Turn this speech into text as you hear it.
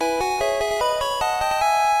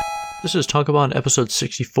This is Talkabout episode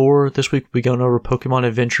 64. This week we'll be going over Pokemon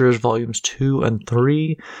Adventures volumes 2 and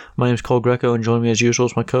 3. My name is Cole Greco, and joining me as usual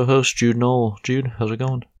is my co-host Jude Knoll. Jude, how's it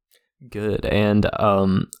going? Good. And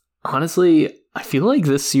honestly, I feel like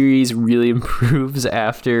this series really improves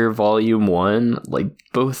after volume 1. Like,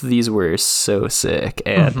 both of these were so sick,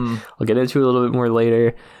 and I'll get into it a little bit more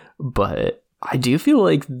later, but I do feel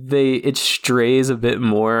like it strays a bit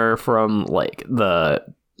more from like the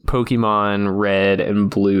Pokemon Red and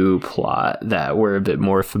Blue plot that we're a bit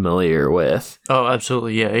more familiar with. Oh,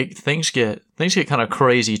 absolutely, yeah. Things get kind of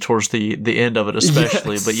crazy towards the end of it,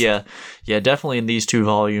 especially. Yes. But yeah, definitely in these two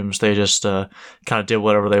volumes, they just kind of did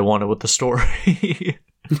whatever they wanted with the story.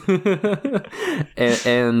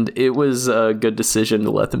 and it was a good decision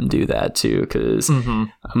to let them do that too, because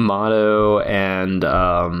Amato and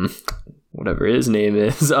whatever his name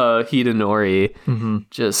is, Hidenori,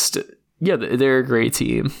 just. Yeah, they're a great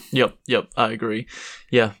team. Yep, I agree.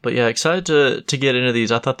 Yeah, but yeah, excited to get into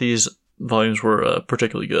these. I thought these volumes were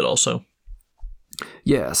particularly good also.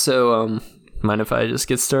 Yeah, so mind if I just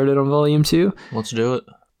get started on volume 2? Let's do it.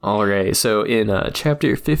 Alright, so in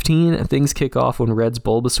chapter 15, things kick off when Red's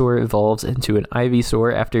Bulbasaur evolves into an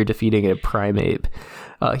Ivysaur after defeating a Primeape.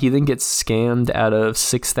 He then gets scammed out of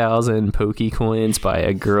 6,000 Pokecoins by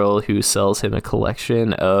a girl who sells him a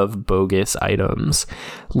collection of bogus items.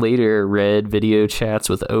 Later, Red video chats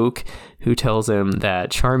with Oak, who tells him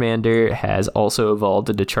that Charmander has also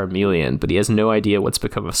evolved into Charmeleon, but he has no idea what's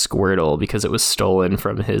become of Squirtle because it was stolen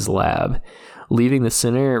from his lab. Leaving the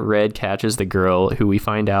center, Red catches the girl, who we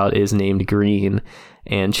find out is named Green,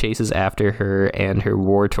 and chases after her and her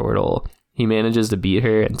Wartortle. He manages to beat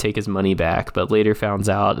her and take his money back, but later finds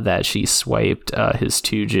out that she swiped his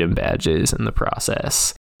 2 gym badges in the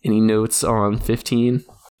process. Any notes on 15?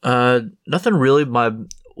 Nothing really. My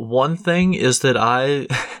one thing is that I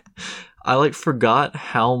forgot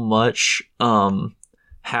how much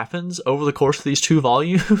happens over the course of these 2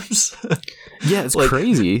 volumes. Yeah, it's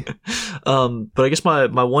crazy. But I guess my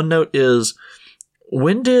one note is,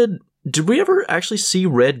 when did we ever actually see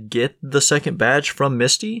Red get the second badge from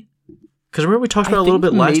Misty? Because remember we talked about it a little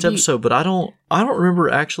bit last episode, but I don't remember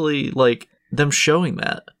actually like them showing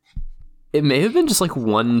that. It may have been just like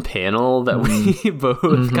one panel that we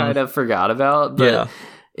both kind of forgot about, but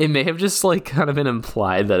it may have just like kind of been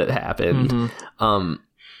implied that it happened.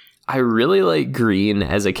 I really like Green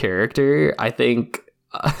as a character. I think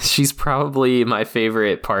she's probably my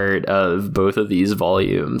favorite part of both of these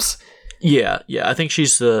volumes. Yeah, I think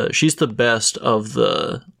she's the best of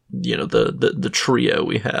the the trio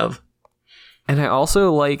we have. And I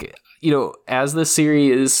also like, as the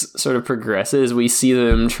series sort of progresses, we see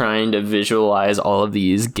them trying to visualize all of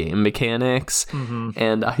these game mechanics.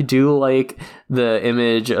 And I do like the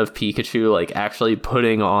image of Pikachu like actually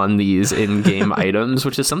putting on these in-game items,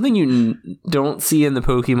 which is something you don't see in the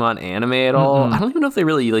Pokemon anime at all. I don't even know if they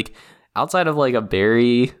really, like, outside of like a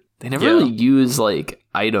berry, they never really use like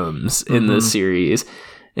items in the series.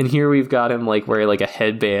 And here we've got him like wearing like a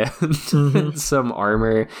headband and some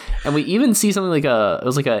armor. And we even see something like it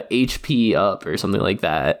was like a HP up or something like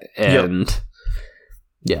that. And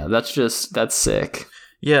yeah, that's sick.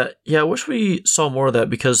 Yeah, I wish we saw more of that,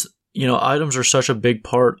 because, items are such a big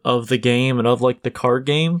part of the game and of like the card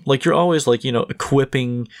game. Like, you're always like,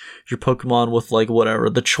 equipping your Pokemon with like whatever,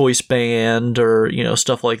 the choice band or,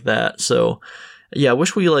 stuff like that. So yeah, I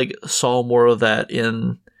wish we like saw more of that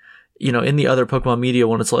in the other Pokemon media,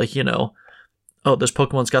 when it's like, oh, this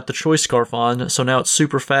Pokemon's got the choice scarf on, so now it's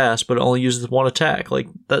super fast, but it only uses one attack. Like,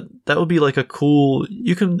 that would be like a cool,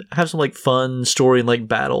 you can have some like fun story and like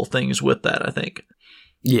battle things with that, I think.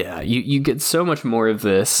 Yeah, you get so much more of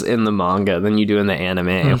this in the manga than you do in the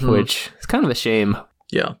anime, which is kind of a shame.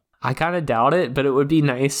 Yeah. I kind of doubt it, but it would be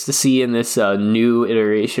nice to see in this new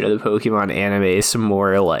iteration of the Pokemon anime some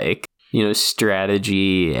more like,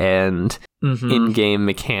 strategy and in-game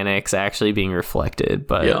mechanics actually being reflected,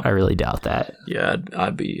 but I really doubt that. Yeah,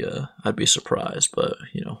 I'd be surprised, but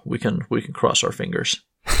we can cross our fingers.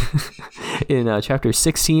 In chapter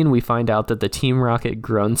 16, we find out that the Team Rocket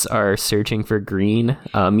grunts are searching for Green.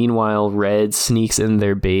 Meanwhile, Red sneaks in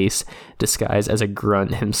their base disguised as a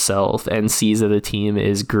grunt himself and sees that the team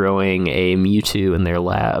is growing a Mewtwo in their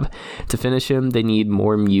lab. To finish him, they need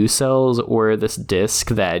more Mew cells or this disc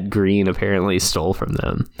that Green apparently stole from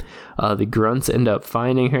them. The grunts end up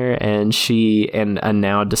finding her, and she and a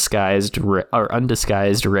now undisguised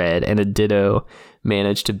Red and a Ditto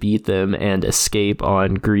manage to beat them and escape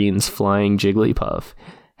on Green's flying Jigglypuff.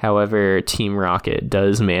 However, Team Rocket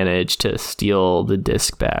does manage to steal the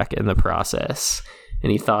disc back in the process.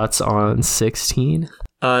 Any thoughts on 16?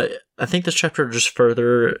 I think this chapter just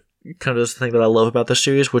further kind of this thing that I love about this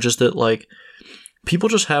series, which is that like people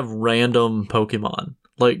just have random Pokemon.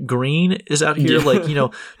 Like Green is out here, like, you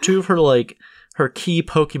know, two of her like her key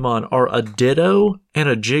Pokemon are a Ditto and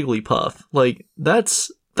a Jigglypuff. Like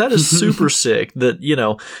that is super sick. That, you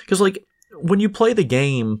know, because like when you play the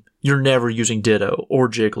game, you're never using Ditto or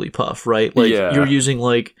Jigglypuff, right? Like you're using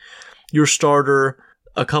like your starter,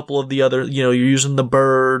 a couple of the other, you know, you're using the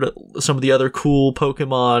bird, some of the other cool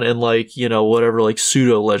Pokemon, and like, you know, whatever like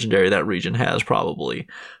pseudo legendary that region has probably.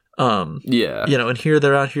 You know, and here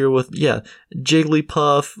they're out here with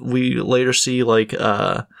Jigglypuff. We later see like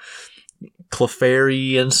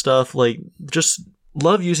Clefairy and stuff. Like, just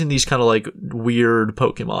love using these kind of like weird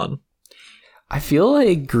Pokemon. I feel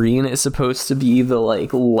like Green is supposed to be the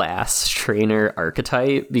like last trainer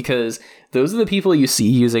archetype, because those are the people you see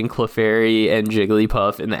using Clefairy and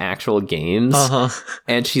Jigglypuff in the actual games.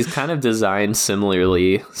 And she's kind of designed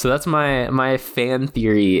similarly. So that's my fan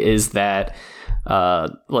theory, is that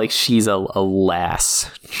like she's a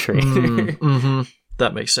last trainer.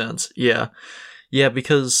 That makes sense. Yeah,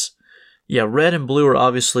 because Red and Blue are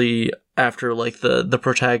obviously after like the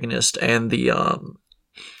protagonist and the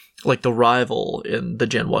like the rival in the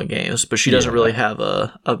Gen 1 games, but she doesn't really have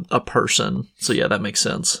a person. So yeah, that makes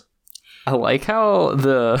sense. I like how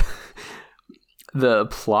the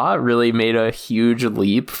plot really made a huge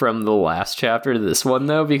leap from the last chapter to this one,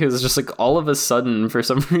 though, because it's just like all of a sudden, for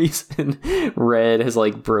some reason, Red has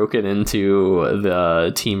like broken into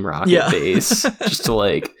the Team Rocket base just to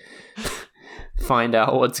like find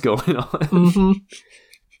out what's going on.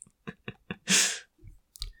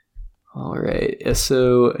 All right,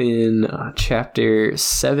 so in chapter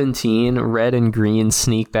 17, Red and Green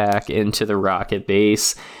sneak back into the Rocket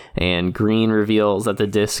base, and Green reveals that the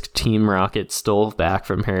disc Team Rocket stole back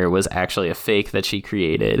from her was actually a fake that she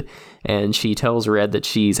created, and she tells Red that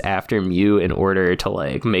she's after Mew in order to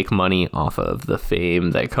like make money off of the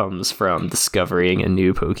fame that comes from discovering a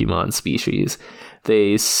new Pokemon species.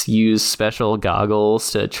 They use special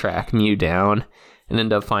goggles to track Mew down and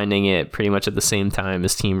end up finding it pretty much at the same time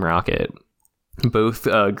as Team Rocket. Both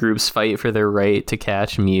groups fight for their right to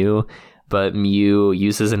catch Mew, but Mew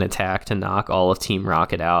uses an attack to knock all of Team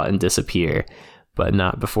Rocket out and disappear, but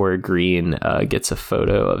not before Green gets a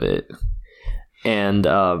photo of it. And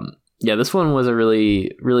this one was a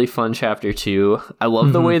really, really fun chapter too. I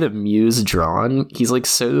love the way that Mew's drawn. He's like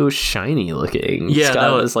so shiny looking. He's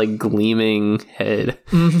got this like gleaming head.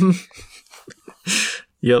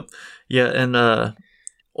 Yep. Yeah, and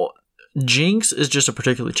Jinx is just a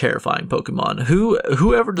particularly terrifying Pokemon.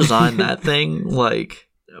 Whoever designed that thing, like,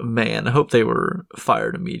 man, I hope they were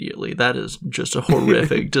fired immediately. That is just a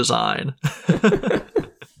horrific design.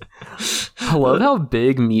 I love how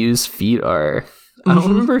big Mew's feet are. I don't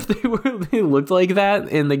remember if they looked like that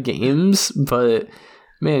in the games, but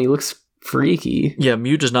man, he looks freaky. Yeah,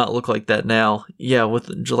 Mew does not look like that now. Yeah, with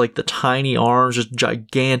like the tiny arms, just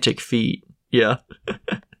gigantic feet. Yeah.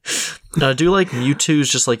 I do like Mewtwo's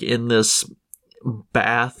just like in this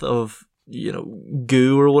bath of, you know,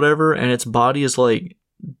 goo or whatever, and its body is like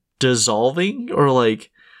dissolving or like,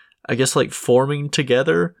 I guess, like forming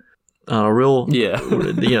together. You know,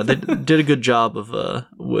 they did a good job of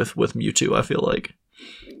with Mewtwo, I feel like.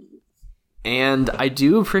 And I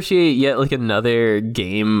do appreciate yet like another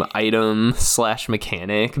game item /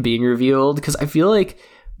 mechanic being revealed, because I feel like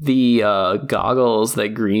the goggles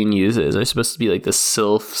that Green uses are supposed to be like the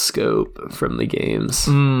Sylph scope from the games.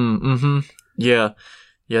 Yeah,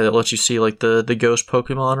 that lets you see like the ghost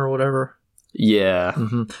Pokemon or whatever. Yeah,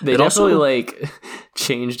 they definitely like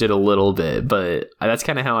changed it a little bit, but that's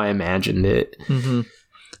kind of how I imagined it.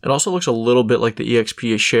 It also looks a little bit like the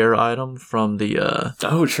EXP share item from the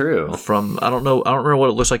true. From I don't remember what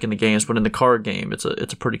it looks like in the games, but in the card game, it's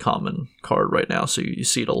a pretty common card right now, so you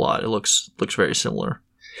see it a lot. It looks very similar.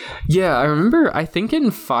 Yeah, I remember, I think in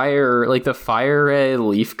Fire, like the Fire Red,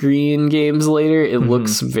 Leaf Green games later, it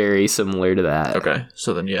looks very similar to that. Okay,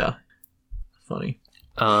 so then yeah. Funny.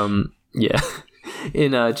 Yeah.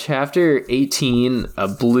 In chapter 18,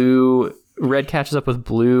 Red catches up with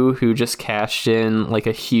Blue, who just cashed in like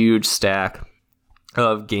a huge stack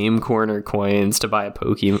of Game Corner coins to buy a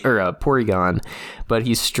Porygon, but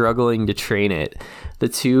he's struggling to train it. The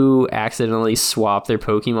two accidentally swap their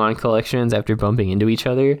Pokemon collections after bumping into each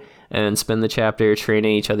other, and spend the chapter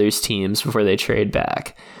training each other's teams before they trade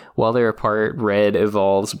back. While they're apart, Red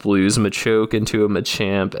evolves Blue's Machoke into a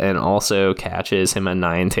Machamp and also catches him a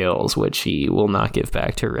Ninetales, which he will not give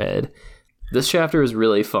back to Red. This chapter was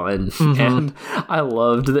really fun, and I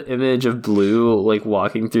loved the image of Blue like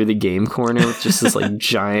walking through the game corner with just this like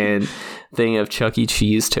giant thing of Chuck E.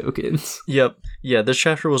 Cheese tokens. Yep. Yeah, this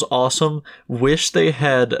chapter was awesome. Wish they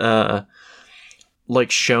had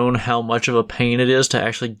like shown how much of a pain it is to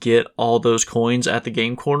actually get all those coins at the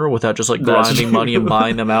game corner without just like grinding money and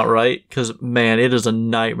buying them outright. Because man, it is a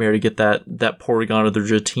nightmare to get that Porygon or the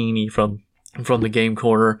Dratini from the game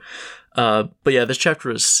corner. But yeah, this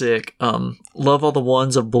chapter is sick. Love all the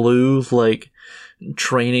ones of Blue, like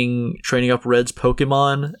training up Red's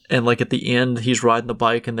Pokemon, and like at the end he's riding the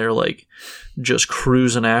bike and they're like just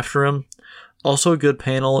cruising after him. Also a good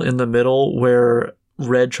panel in the middle where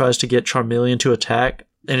Red tries to get Charmeleon to attack,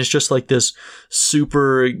 and it's just like this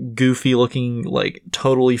super goofy looking, like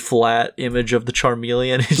totally flat image of the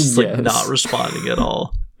Charmeleon. He's like not responding at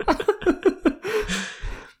all.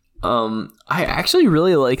 I actually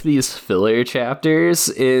really like these filler chapters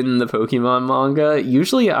in the Pokemon manga.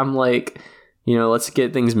 Usually I'm like, let's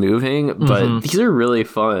get things moving, but these are really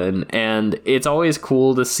fun, and it's always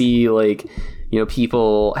cool to see like,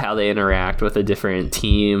 people, how they interact with a different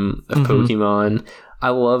team of Pokemon. I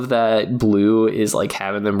love that Blue is like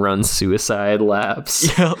having them run suicide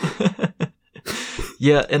laps. Yep.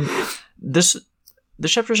 Yeah, and this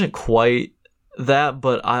chapter isn't quite that,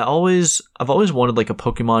 but I've always wanted like a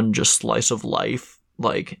Pokemon just slice of life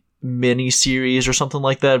like mini series or something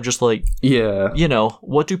like that, of just like,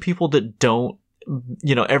 what do people that don't,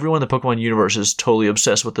 everyone in the Pokemon universe is totally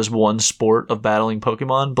obsessed with this one sport of battling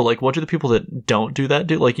Pokemon, but like what do the people that don't do that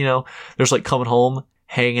do? Like, there's like coming home,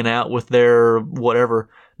 hanging out with their whatever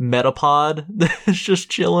Metapod that's just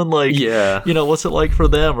chilling, like, what's it like for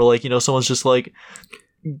them? Or like, someone's just like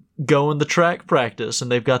going the track practice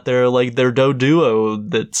and they've got their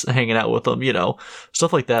Doduo that's hanging out with them,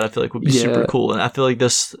 stuff like that I feel like would be super cool. And I feel like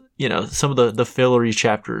this, some of the fillery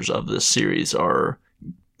chapters of this series are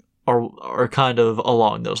kind of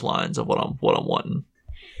along those lines of what I'm wanting.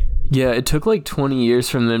 Yeah, it took like 20 years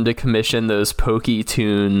from them to commission those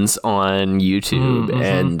Poke-Tunes on YouTube,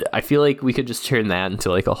 and I feel like we could just turn that into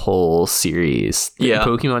like a whole series. Yeah,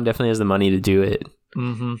 Pokemon definitely has the money to do it.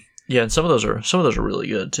 Yeah, and some of those are really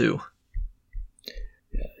good too.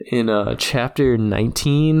 In chapter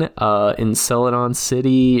 19, in Celadon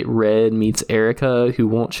City, Red meets Erica, who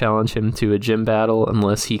won't challenge him to a gym battle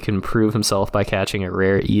unless he can prove himself by catching a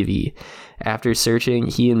rare Eevee. After searching,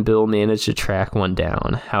 he and Bill manage to track one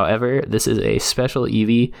down. However, this is a special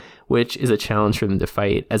Eevee, which is a challenge for them to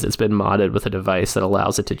fight, as it's been modded with a device that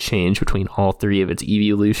allows it to change between all three of its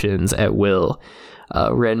evolutions at will.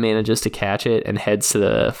 Red manages to catch it and heads to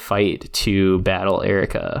the fight to battle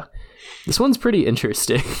Erica. This one's pretty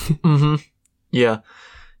interesting. Yeah.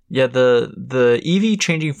 The Eevee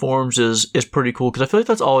changing forms is pretty cool, because I feel like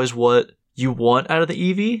that's always what you want out of the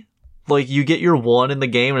Eevee. Like, you get your one in the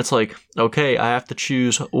game and it's like, okay, I have to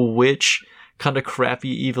choose which kind of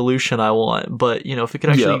crappy evolution I want. But if it could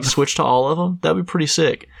actually switch to all of them, that'd be pretty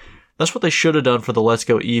sick. That's what they should have done for the Let's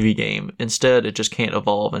Go Eevee game. Instead, it just can't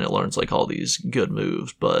evolve and it learns like all these good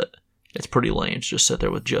moves, but it's pretty lame to just sit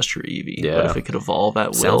there with just your Eevee. Yeah. But if it could evolve at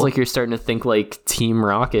will... Sounds like you're starting to think like Team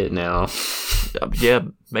Rocket now. Yeah,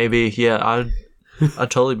 maybe. Yeah, I'd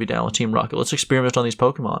totally be down with Team Rocket. Let's experiment on these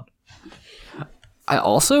Pokemon. I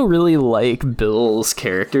also really like Bill's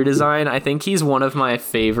character design. I think he's one of my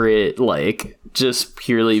favorite, like, just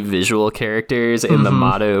purely visual characters in the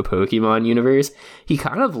Motto Pokemon universe. He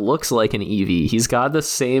kind of looks like an Eevee. He's got the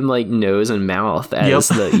same, like, nose and mouth as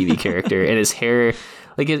the Eevee character, and his hair,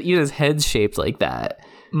 like, even his head's shaped like that.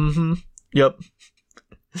 Yep.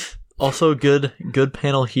 Also, good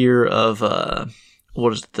panel here of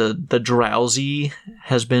what is the Drowsy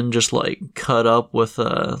has been just like cut up with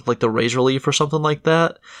like the Razor Leaf or something like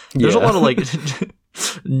that. There's a lot of like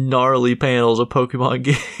gnarly panels of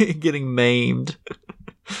Pokemon getting maimed.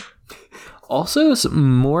 Also,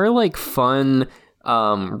 some more like fun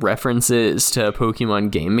references to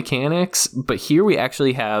Pokemon game mechanics, but here we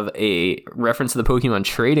actually have a reference to the Pokemon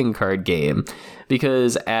trading card game,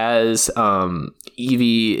 because as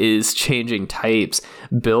Eevee is changing types,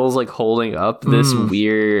 Bill's like holding up this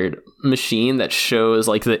weird machine that shows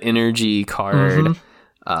like the energy card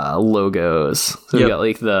logos. So we got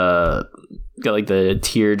like the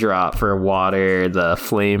teardrop for water, the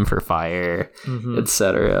flame for fire,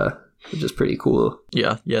 etc., which is pretty cool.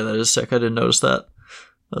 Yeah, that is sick. I didn't notice that.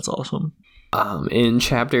 That's awesome. In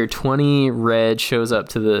chapter 20, Red shows up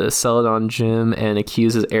to the Celadon gym and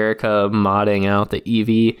accuses Erica of modding out the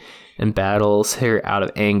Eevee and battles her out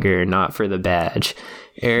of anger, not for the badge.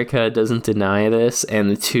 Erica doesn't deny this, and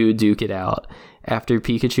the two duke it out. After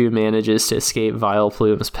Pikachu manages to escape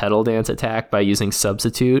Vileplume's Petal Dance attack by using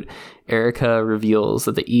Substitute, Erica reveals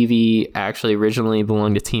that the Eevee actually originally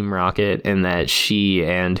belonged to Team Rocket and that she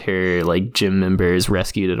and her gym members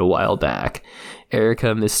rescued it a while back.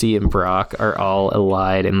 Erica, Misty, and Brock are all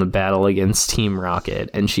allied in the battle against Team Rocket,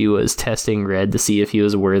 and she was testing Red to see if he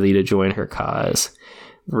was worthy to join her cause.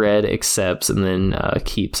 Red accepts and then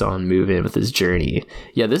keeps on moving with his journey.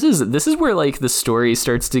 Yeah, this is where the story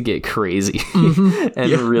starts to get crazy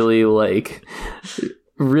and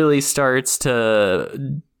really starts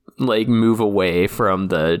to move away from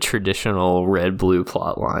the traditional red-blue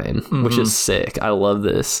plot line, which is sick. I love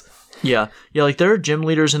this. Yeah, there are gym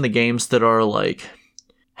leaders in the games that are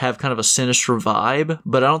have kind of a sinister vibe,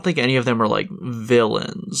 but I don't think any of them are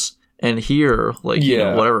villains. And here, you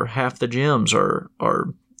know, whatever, half the gyms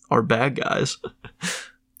are bad guys.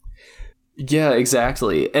 Yeah,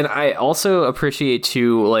 exactly. And I also appreciate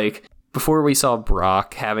too, before we saw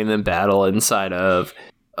Brock having them battle inside of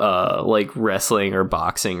wrestling or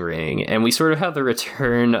boxing ring, and we sort of have the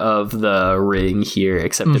return of the ring here,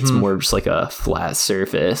 except it's more just a flat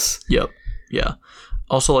surface. Yep. Yeah.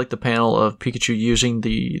 Also, the panel of Pikachu using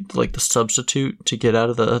the substitute to get out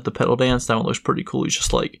of the Petal Dance. That one looks pretty cool. He's just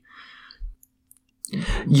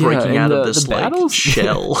breaking out of this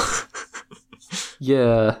shell.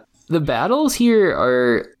 Yeah, the battles here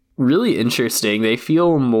are really interesting. They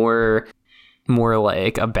feel more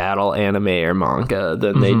like a battle anime or manga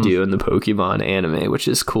than they do in the Pokemon anime, which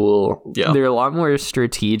is cool. Yeah, they're a lot more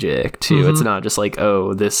strategic too. It's not just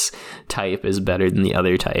oh, this type is better than the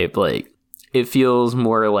other type. It feels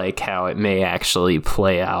more like how it may actually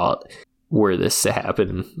play out were this to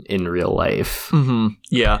happen in real life.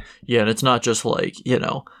 Yeah, and it's not just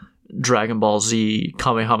Dragon Ball Z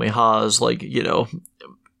Kamehamehas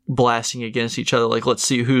blasting against each other, let's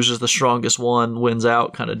see who's just the strongest one wins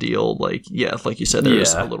out kind of deal. Like you said,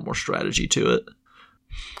 there's a little more strategy to it.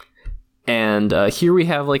 And here we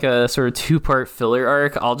have a sort of 2-part filler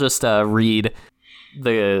arc. I'll just read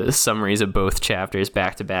the summaries of both chapters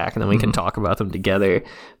back to back, and then we can talk about them together.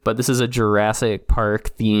 But this is a Jurassic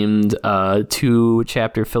Park themed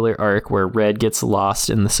 2-chapter filler arc where Red gets lost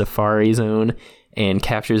in the Safari Zone and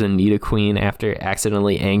captures a Nidoqueen after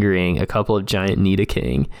accidentally angering a couple of giant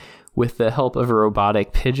Nidoking. With the help of a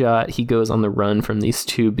robotic Pidgeot, he goes on the run from these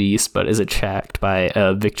 2 beasts, but is attacked by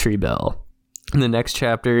a Victory Bell. In the next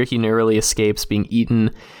chapter, he narrowly escapes being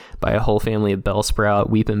eaten by a whole family of Bellsprout,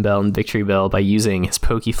 Weepin' Bell, and Victory Bell by using his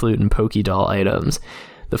Pokeflute and Pokédoll items.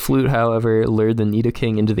 The flute, however, lured the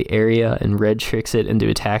Nidoking into the area, and Red tricks it into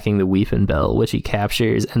attacking the Weepin' Bell, which he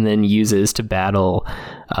captures and then uses to battle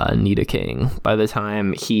Nidoking. By the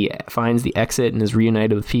time he finds the exit and is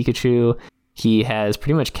reunited with Pikachu, he has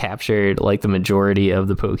pretty much captured the majority of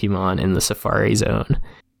the Pokemon in the Safari Zone.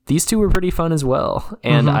 These 2 were pretty fun as well,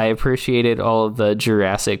 and I appreciated all of the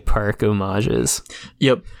Jurassic Park homages.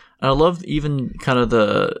 Yep. I love even kind of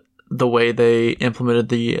the way they implemented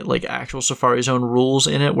the actual Safari Zone rules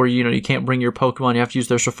in it, where you can't bring your Pokemon, you have to use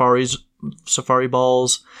their Safari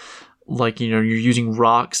balls. You're using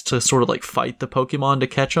rocks to sort of fight the Pokemon to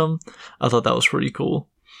catch them. I thought that was pretty cool.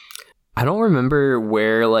 I don't remember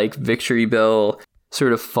where Victory Bell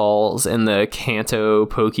sort of falls in the Kanto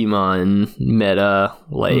Pokemon meta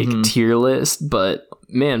tier list, but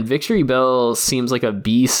man, Victory Bell seems like a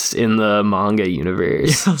beast in the manga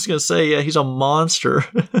universe. Yeah, I was gonna say, he's a monster.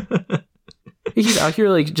 He's out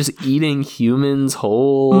here just eating humans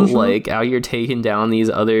whole, out here taking down these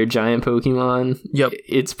other giant Pokemon. Yep,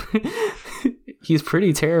 he's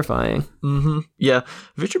pretty terrifying. Yeah,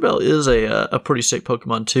 Victory Bell is a pretty sick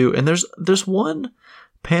Pokemon too, and there's one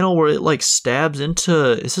panel where it stabs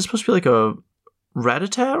into, is this supposed to be a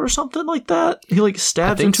Rattata or something like that? He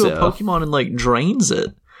stabs into a Pokemon and drains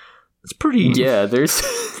it. It's pretty. Yeah, there's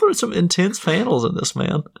some intense panels in this,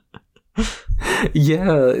 man.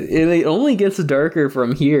 Yeah, it only gets darker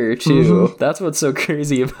from here too. That's what's so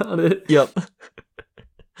crazy about it. Yep.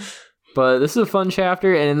 But this is a fun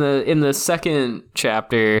chapter, and in the second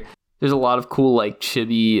chapter, there's a lot of cool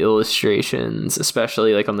chibi illustrations,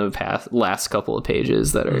 especially on the last couple of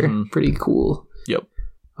pages that are pretty cool. Yep.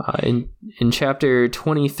 In chapter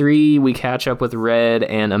 23, we catch up with Red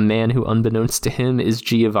and a man who, unbeknownst to him, is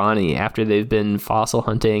Giovanni after they've been fossil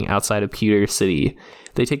hunting outside of Pewter City.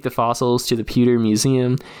 They take the fossils to the Pewter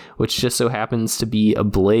Museum, which just so happens to be a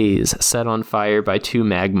blaze set on fire by 2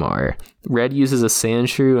 Magmar. Red uses a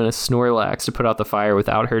Sandshrew and a Snorlax to put out the fire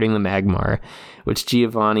without hurting the Magmar, which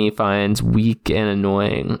Giovanni finds weak and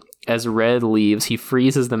annoying. As Red leaves, he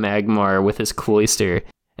freezes the Magmar with his Cloyster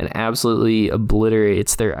and absolutely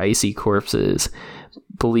obliterates their icy corpses.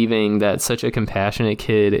 believing that such a compassionate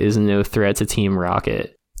kid is no threat to Team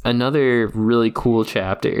Rocket. Another really cool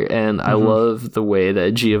chapter, and I love the way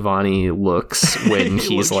that Giovanni looks when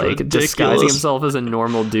he's like ridiculous. Disguising himself as a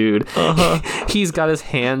normal dude. He's got his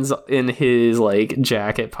hands in his like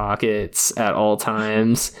jacket pockets at all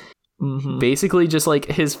times. Basically just like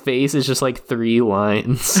his face is just like 3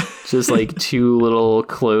 lines, just like 2 little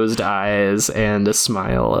closed eyes and a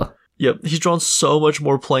smile. Yep, he's drawn so much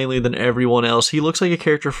more plainly than everyone else. He looks like a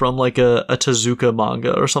character from like a Tezuka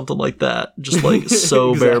manga or something like that. Just like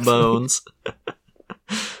so exactly. Bare bones.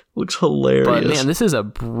 Looks hilarious. But man, this is a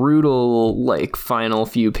brutal like final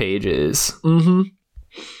few pages.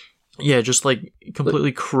 Yeah, just like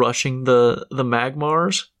completely crushing the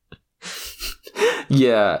Magmars.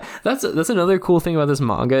 Yeah, that's another cool thing about this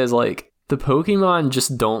manga is like the Pokemon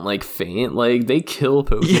just don't like faint. Like they kill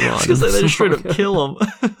Pokemon. Yeah, because they just straight up kill them.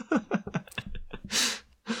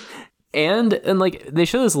 and like they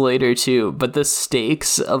show this later too, but the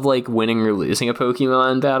stakes of like winning or losing a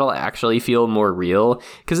Pokemon battle actually feel more real.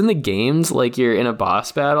 Because in the games, like you're in a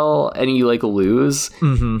boss battle and you like lose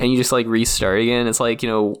and you just like restart again. It's like, you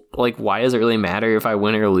know, like why does it really matter if I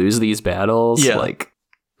win or lose these battles? Yeah. Like,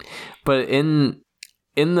 but in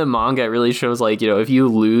the manga, it really shows like, you know, if you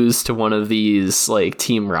lose to one of these like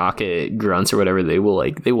Team Rocket grunts or whatever, they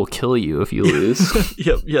will kill you if you lose.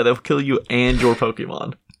 Yep, yeah, they'll kill you and your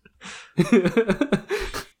Pokemon.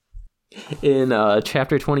 In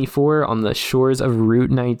chapter 24, on the shores of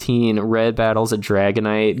Route 19, Red battles a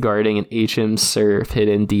Dragonite guarding an HM Surf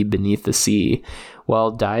hidden deep beneath the sea.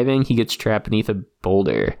 While diving, he gets trapped beneath a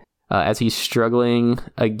boulder. As he's struggling,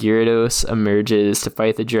 a Gyarados emerges to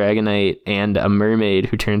fight the Dragonite, and a mermaid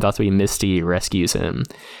who turns out to be Misty rescues him.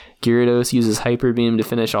 Gyarados uses Hyper Beam to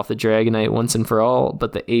finish off the Dragonite once and for all,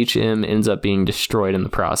 but the HM ends up being destroyed in the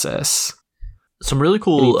process. Some really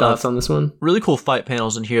cool Any thoughts on this one? Really cool fight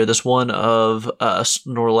panels in here. This one of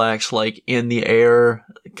Snorlax like in the air,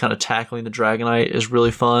 kind of tackling the Dragonite is really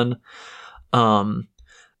fun.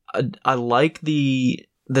 I like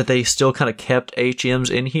that they still kind of kept HMs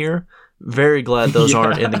in here. Very glad those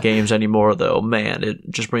aren't in the games anymore, though. Man, it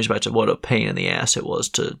just brings back to what a pain in the ass it was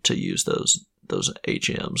to use those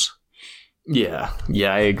HMs. Yeah,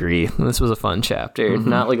 I agree. This was a fun chapter.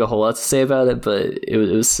 Not like a whole lot to say about it, but it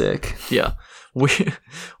was sick. Yeah.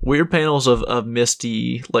 Weird panels of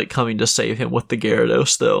Misty like coming to save him with the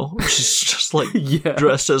Gyarados, though. She's just like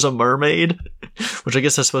dressed as a mermaid, which I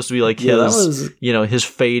guess that's supposed to be like his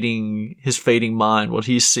fading mind, what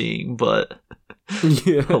he's seeing, but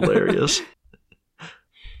hilarious.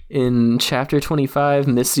 In chapter 25,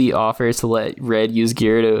 Misty offers to let Red use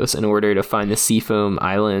Gyarados in order to find the Seafoam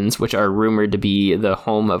Islands, which are rumored to be the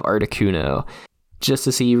home of Articuno. Just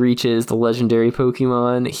as he reaches the legendary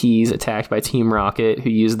Pokemon, he's attacked by Team Rocket,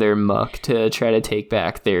 who use their Muck to try to take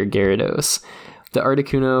back their Gyarados. The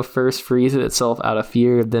Articuno first freezes itself out of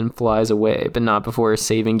fear, then flies away, but not before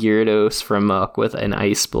saving Gyarados from Muck with an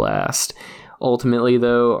Ice Blast. Ultimately,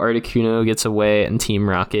 though, Articuno gets away and Team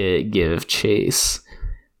Rocket give chase.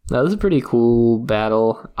 That was a pretty cool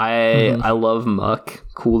battle. I love Muck.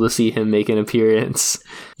 Cool to see him make an appearance.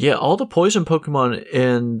 Yeah, all the poison Pokemon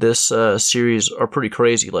in this series are pretty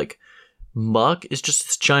crazy. Like, Muck is just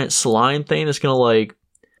this giant slime thing that's gonna like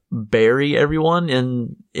bury everyone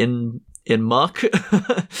in muck.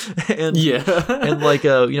 and like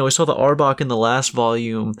we saw the Arbok in the last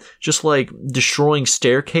volume just like destroying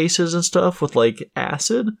staircases and stuff with like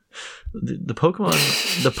acid. The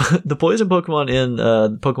Pokemon the poison Pokemon in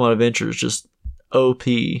Pokemon Adventures just OP,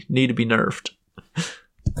 need to be nerfed.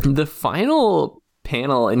 The final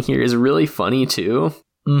panel in here is really funny too,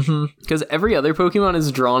 because every other Pokemon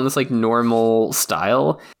is drawn this like normal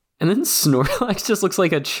style, and then Snorlax just looks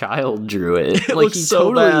like a child drew it. Like he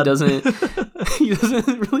so totally doesn't. He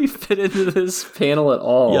doesn't really fit into this panel at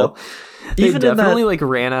all. Yep. They definitely like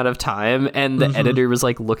ran out of time, and the editor was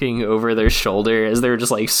like looking over their shoulder as they were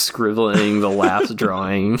just like scribbling the last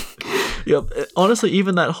drawing. Yep. Honestly,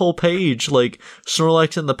 even that whole page, like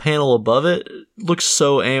Snorlax in the panel above it, looks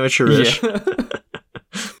so amateurish. Yeah.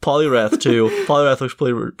 Poliwrath too. Poliwrath looks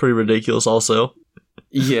pretty ridiculous also.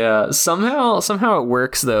 Yeah, somehow it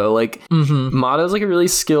works though. Like Mato's like a really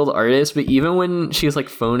skilled artist, but even when she's like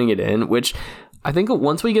phoning it in, which I think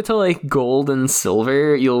once we get to like gold and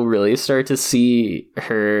silver, you'll really start to see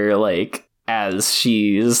her like as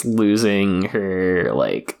she's losing her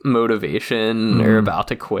like motivation or about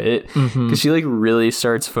to quit, because she like really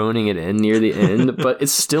starts phoning it in near the end, but it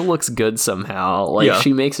still looks good somehow. Like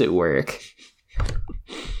she makes it work.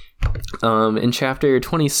 In chapter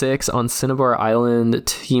 26, on Cinnabar Island,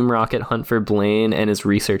 Team Rocket hunt for Blaine and his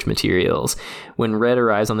research materials. When Red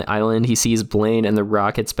arrives on the island, he sees Blaine and the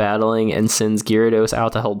Rockets battling and sends Gyarados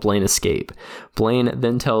out to help Blaine escape. Blaine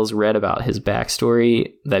then tells Red about his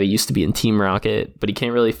backstory, that he used to be in Team Rocket, but he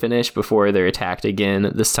can't really finish before they're attacked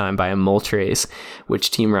again, this time by a Moltres,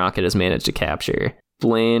 which Team Rocket has managed to capture.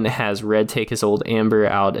 Blaine has Red take his old Amber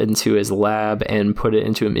out into his lab and put it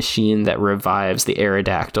into a machine that revives the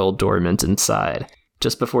Aerodactyl dormant inside.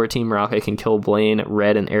 Just before Team Rocket can kill Blaine,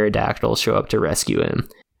 Red and Aerodactyl show up to rescue him.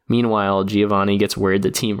 Meanwhile, Giovanni gets word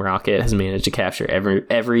that Team Rocket has managed to capture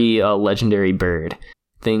every legendary bird.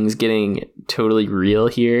 Things getting totally real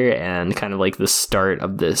here, and kind of like the start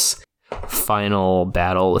of this final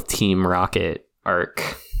battle with Team Rocket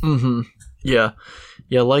arc. Mm-hmm. Yeah,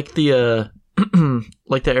 like the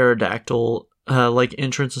like the Aerodactyl like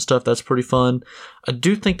entrance and stuff. That's pretty fun. I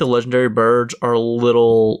do think the legendary birds are a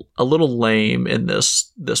little lame in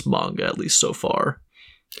this manga, at least so far.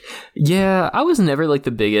 Yeah, I was never like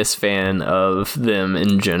the biggest fan of them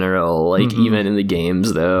in general, like even in the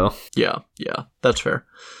games though. Yeah, that's fair.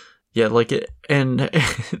 Yeah, like it, and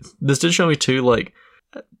this did show me too, like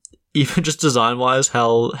even just design wise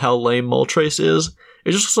how lame Moltres is.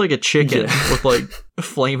 It just looks like a chicken with like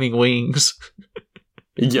flaming wings.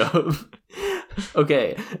 Yup.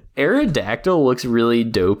 Okay, Aerodactyl looks really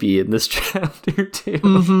dopey in this chapter too.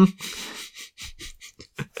 Mm-hmm.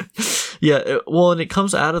 Yeah, well, and it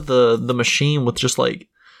comes out of the machine with just like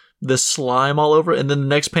this slime all over it, and then the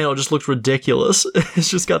next panel just looks ridiculous. It's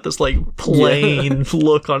just got this like plain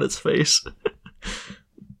look on its face.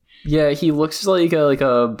 Yeah, he looks like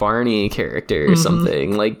a Barney character or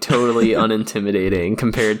something, like totally unintimidating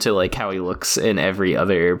compared to like how he looks in every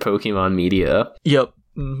other Pokemon media. Yep.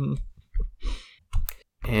 Mm-hmm.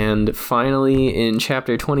 And finally, in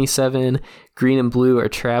chapter 27, Green and Blue are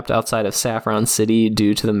trapped outside of Saffron City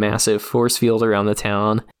due to the massive force field around the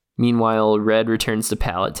town. Meanwhile, Red returns to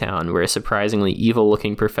Pallet Town, where a surprisingly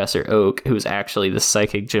evil-looking Professor Oak, who's actually the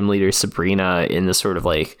psychic gym leader Sabrina in this sort of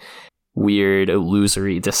like weird,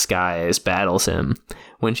 illusory disguise, battles him.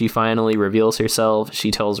 When she finally reveals herself,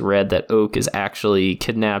 she tells Red that Oak is actually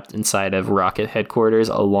kidnapped inside of Rocket headquarters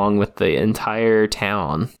along with the entire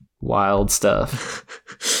town. Wild stuff.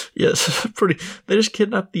 Yes, they just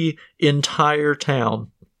kidnapped the entire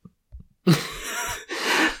town.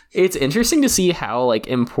 It's interesting to see how like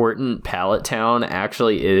important Pallet Town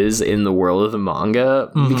actually is in the world of the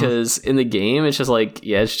manga, because in the game it's just like,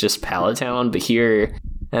 yeah, it's just Pallet Town, but here,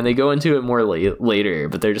 and they go into it more later,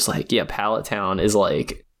 but they're just like, yeah, Pallet Town is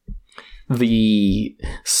like the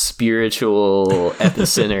spiritual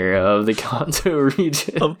epicenter of the Kanto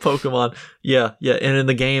region of Pokemon. Yeah, and in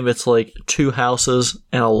the game it's like 2 houses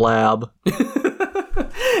and a lab.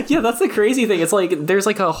 Yeah, that's the crazy thing. It's like there's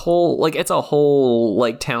like a whole like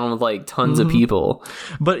town with like tons of people.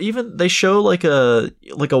 But even they show like a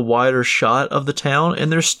wider shot of the town, and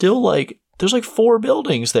there's still like 4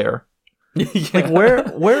 buildings there. Yeah. Like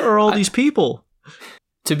where are all these people?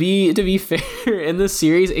 To be fair, in this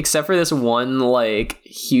series, except for this one like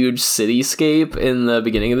huge cityscape in the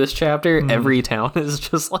beginning of this chapter, every town is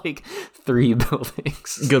just like 3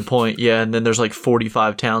 buildings. Good point. Yeah, and then there's like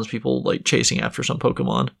 45 townspeople like chasing after some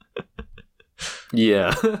Pokemon.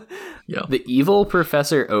 Yeah. The evil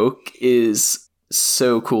Professor Oak is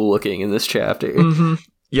so cool looking in this chapter.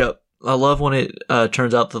 Yep. I love when it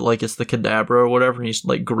turns out that like it's the Kadabra or whatever, and he's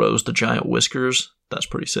like grows the giant whiskers. That's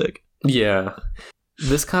pretty sick. Yeah.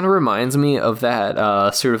 This kind of reminds me of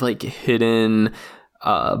that sort of like hidden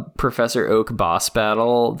Professor Oak boss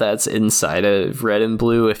battle that's inside of Red and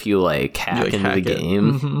Blue if you like hack into the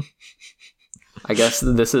game. I guess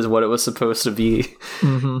this is what it was supposed to be.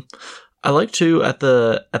 I like to at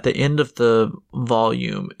the end of the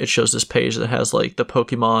volume, it shows this page that has like the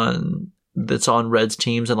Pokemon that's on Red's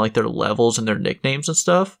teams and like their levels and their nicknames and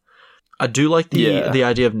stuff. I do like the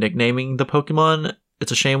idea of nicknaming the Pokemon.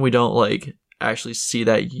 It's a shame we don't like actually see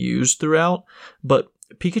that used throughout, but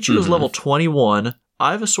Pikachu is level 21,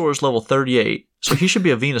 Ivysaur is level 38, so he should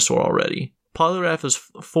be a Venusaur already. Poliwrath is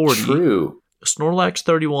 40. True. Snorlax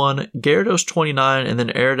 31, Gyarados 29, and then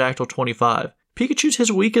Aerodactyl 25. Pikachu's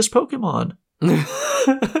his weakest Pokemon.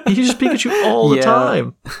 He uses Pikachu all the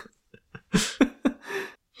time.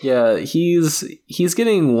 Yeah, he's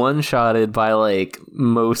getting one-shotted by like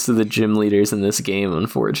most of the gym leaders in this game,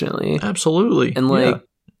 unfortunately. Absolutely. And like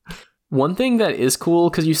one thing that is cool,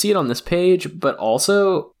 because you see it on this page, but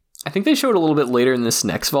also I think they show it a little bit later in this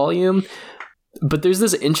next volume, but there's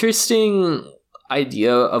this interesting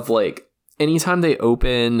idea of like anytime they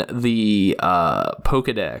open the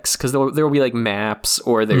Pokedex, because there will be like maps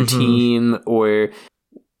or their team or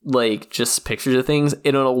like just pictures of things,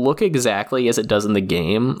 it'll look exactly as it does in the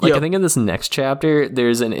game. Like, I think in this next chapter,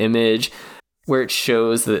 there's an image where it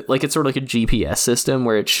shows that, like, it's sort of like a GPS system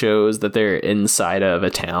where it shows that they're inside of a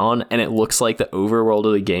town, and it looks like the overworld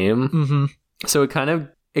of the game. Mm-hmm. So it kind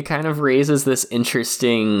of raises this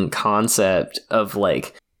interesting concept of,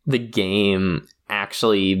 like, the game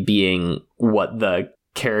actually being what the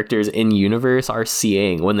characters in universe are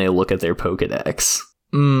seeing when they look at their Pokedex.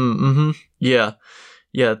 Mm-hmm. Yeah.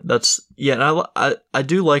 And I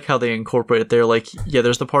do like how they incorporate it there. Like, yeah,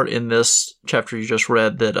 there's the part in this chapter you just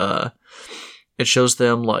read that it shows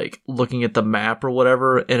them like looking at the map or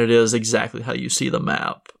whatever, and it is exactly how you see the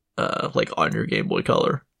map, like on your Game Boy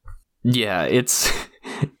Color. Yeah, it's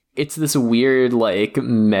this weird like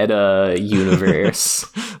meta universe.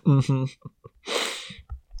 Mm-hmm.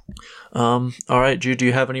 All right, Jude, do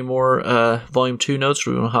you have any more Volume 2 notes,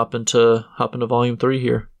 or do we want to hop into Volume 3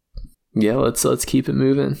 here? Yeah, let's keep it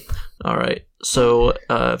moving. All right. So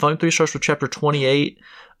Volume 3 starts with Chapter 28.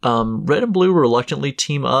 Red and Blue reluctantly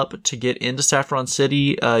team up to get into Saffron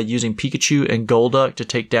City using Pikachu and Golduck to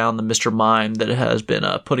take down the Mr. Mime that has been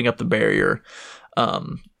putting up the barrier.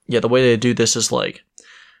 The way they do this is like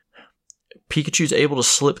Pikachu's able to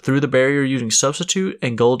slip through the barrier using Substitute,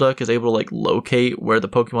 and Golduck is able to like locate where the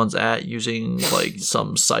Pokemon's at using like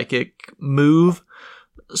some psychic move.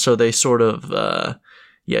 So they sort of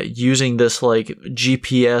using this like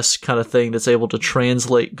GPS kind of thing that's able to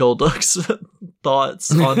translate Golduck's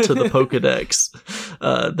thoughts onto the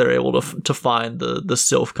Pokedex. They're able to find the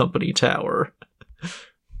Sylph Company tower.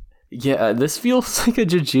 Yeah, this feels like a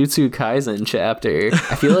Jujutsu Kaisen chapter.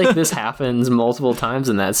 I feel like this happens multiple times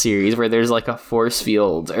in that series where there's like a force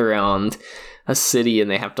field around a city and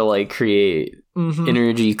they have to like create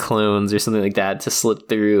energy clones or something like that to slip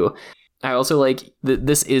through. I also like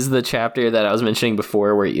this is the chapter that I was mentioning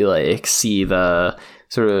before where you like see the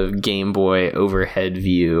sort of Game Boy overhead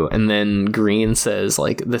view, and then Green says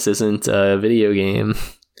like this isn't a video game.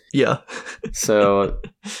 Yeah. So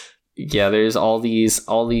yeah, there's all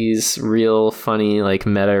these real funny like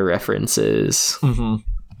meta references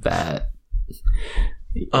that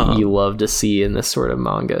you love to see in this sort of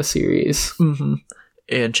manga series.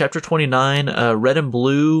 In Chapter 29, Red and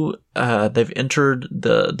Blue, they've entered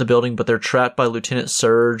the building, but they're trapped by Lieutenant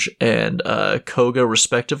Surge and Koga,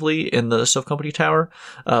 respectively, in the Sylph Company tower.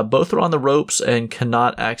 Both are on the ropes and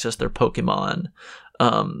cannot access their Pokemon.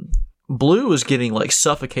 Blue is getting like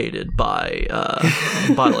suffocated by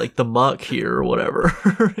like the muck here or whatever,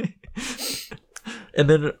 and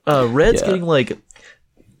then Red's getting like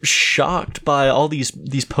shocked by all these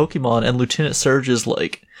Pokemon, and Lieutenant Surge's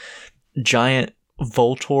like giant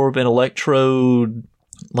Voltorb and Electrode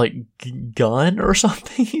like gun or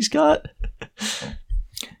something he's got.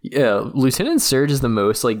 Yeah, Lieutenant Surge is the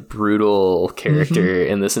most like brutal character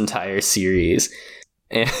in this entire series,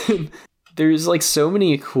 and there's like so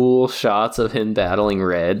many cool shots of him battling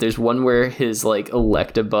Red. There's one where his like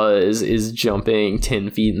Electabuzz is jumping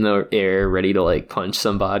 10 feet in the air ready to like punch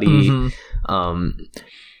somebody. And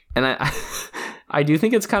I do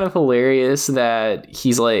think it's kind of hilarious that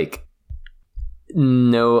he's like,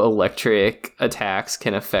 no electric attacks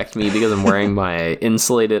can affect me because I'm wearing my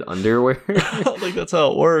insulated underwear. I don't think that's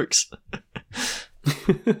how it works.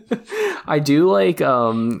 I do like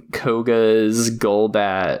Koga's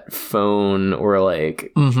Golbat phone or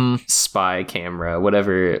like spy camera,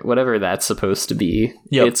 whatever that's supposed to be.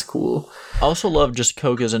 Yep. It's cool. I also love just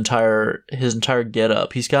Koga's entire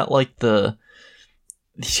getup. He's got like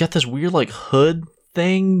he's got this weird like hood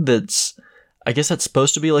thing that's, I guess that's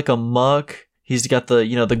supposed to be like a muck. He's got the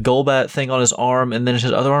the Golbat thing on his arm, and then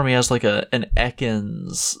his other arm he has like an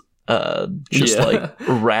Ekans like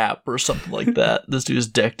wrap or something like that. This dude is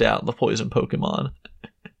decked out in the poison Pokemon.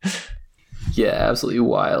 Yeah, absolutely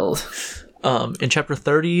wild. In Chapter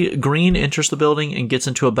 30, Green enters the building and gets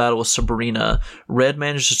into a battle with Sabrina. Red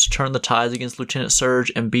manages to turn the tides against Lieutenant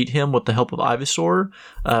Surge and beat him with the help of Ivysaur.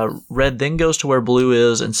 Red then goes to where Blue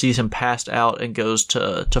is and sees him passed out and goes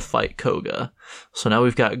to fight Koga. So now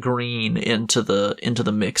we've got Green into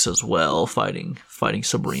the mix as well, fighting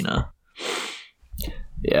Sabrina.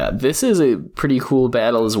 Yeah, this is a pretty cool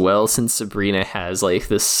battle as well, since Sabrina has like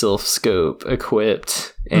this Sylph Scope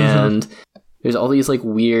equipped, and there's all these like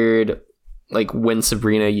weird, like when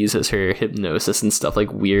Sabrina uses her hypnosis and stuff,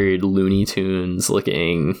 like weird Looney Tunes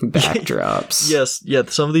looking backdrops. Yes, yeah,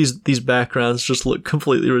 some of these backgrounds just look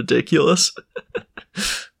completely ridiculous.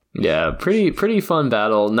 Yeah, pretty fun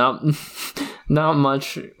battle. Not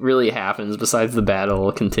much really happens besides the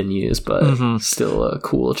battle continues, but still a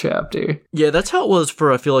cool chapter. Yeah, that's how it was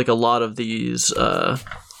for, I feel like, a lot of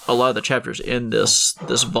the chapters in this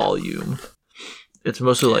volume. It's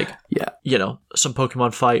mostly like, Yeah. you know, some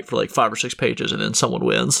Pokemon fight for like 5 or 6 pages and then someone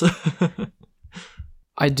wins.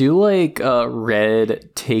 I do like Red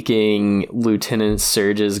taking Lieutenant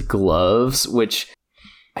Surge's gloves, which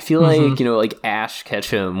I feel like, you know, like Ash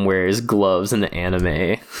Ketchum wears gloves in the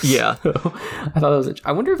anime. Yeah. So, I thought that was.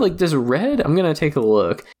 I wonder if like does Red? I'm gonna take a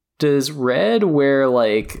look. Does Red wear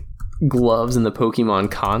like gloves in the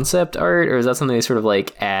Pokemon concept art, or is that something they sort of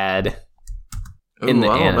like add in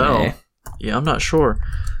the anime? I don't know. Yeah, I'm not sure.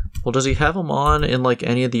 Well, does he have them on in like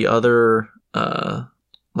any of the other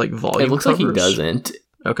like volume? It looks covers? like he doesn't.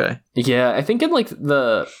 Okay. Yeah, I think in like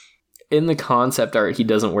the concept art he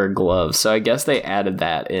doesn't wear gloves, so I guess they added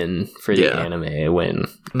that in for the anime when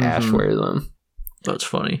Ash wears them. That's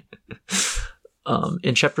funny.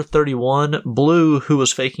 In chapter 31, Blue, who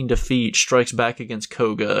was faking defeat, strikes back against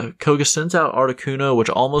Koga. Koga sends out Articuno, which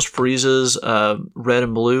almost freezes Red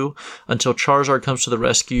and Blue, until Charizard comes to the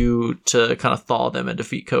rescue to kind of thaw them and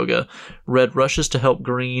defeat Koga. Red rushes to help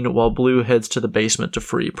Green, while Blue heads to the basement to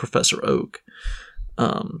free Professor Oak.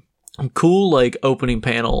 Cool, like, opening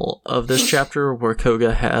panel of this chapter where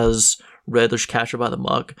Koga has Red just captured by the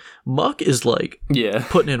Muck. Muck is like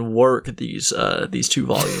putting in work these 2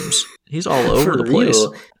 volumes. He's all over the place.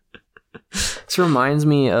 This reminds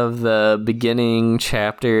me of the beginning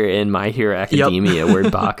chapter in My Hero Academia where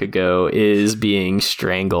Bakugo is being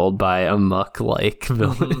strangled by a Muck-like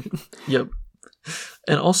villain. Yep.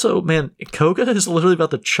 And also, man, Koga is literally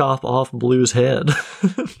about to chop off Blue's head.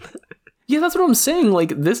 Yeah, that's what I'm saying.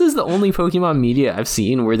 Like, this is the only Pokemon media I've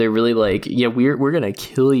seen where they're really like, yeah, we're gonna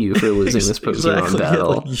kill you for losing this Pokemon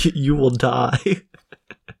battle. Yeah, like, you will die.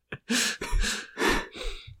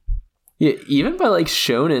 Yeah, even by like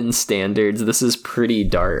shonen standards, this is pretty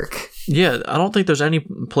dark. Yeah, I don't think there's any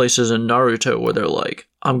places in Naruto where they're like,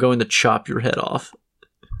 I'm going to chop your head off.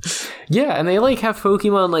 Yeah, and they like have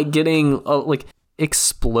Pokemon like getting like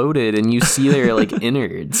exploded and you see their like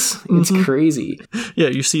innards. It's crazy. Yeah,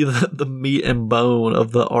 you see the meat and bone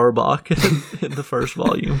of the Arbok in the first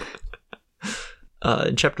volume.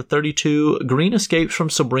 In chapter 32, Green escapes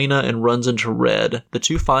from Sabrina and runs into Red. The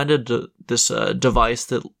two find this device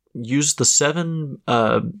that uses the 7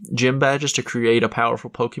 gym badges to create a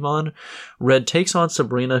powerful Pokemon. Red takes on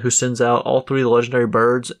Sabrina, who sends out all 3 of the legendary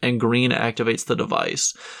birds, and Green activates the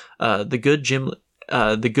device. The good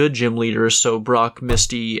gym leaders, so Brock,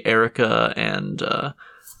 Misty, Erica, and I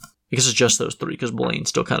guess it's just those 3 because Blaine's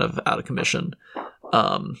still kind of out of commission.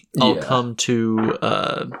 All come to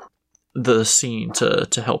the scene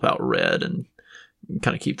to help out Red and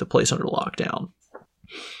kind of keep the place under lockdown.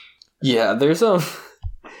 Yeah, there's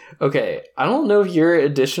okay, I don't know if your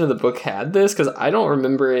edition of the book had this, because I don't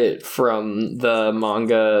remember it from the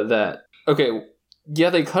manga that... Okay,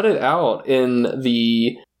 yeah, they cut it out in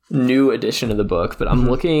the new edition of the book, but I'm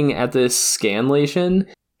looking at this scanlation,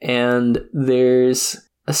 and there's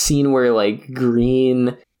a scene where, like,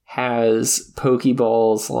 Green has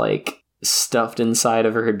Pokeballs, like, stuffed inside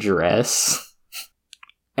of her dress,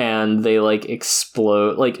 and they, like,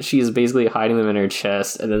 explode. Like, she's basically hiding them in her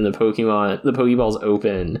chest, and then the Pokeballs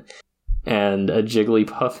open, and a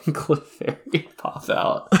Jigglypuff and Clefairy pop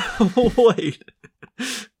out. Wait.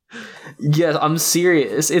 Yes, I'm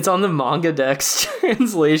serious. It's on the Manga Dex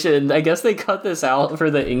translation. I guess they cut this out for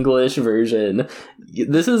the English version.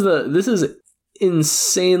 This is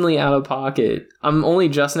insanely out of pocket. I'm only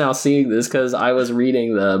just now seeing this because I was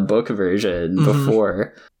reading the book version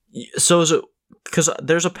before. So is it because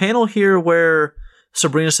there's a panel here where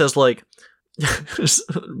Sabrina says, like, just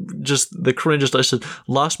the cringiest. I said,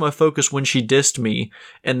 lost my focus when she dissed me,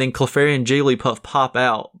 and then Clefairy and Jigglypuff pop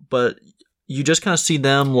out, but you just kind of see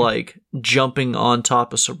them, like, jumping on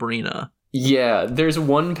top of Sabrina. Yeah, there's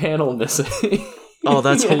one panel missing. Oh,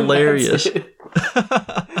 that's hilarious.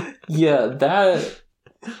 Yeah, that...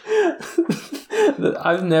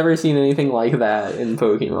 I've never seen anything like that in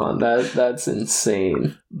Pokemon. That's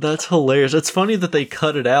insane. That's hilarious. It's funny that they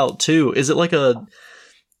cut it out, too. Is it like a...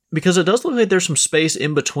 Because it does look like there's some space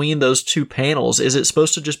in between those 2 panels. Is it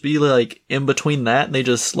supposed to just be, like, in between that and they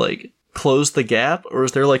just, like, close the gap? Or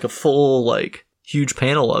is there, like, a full, like, huge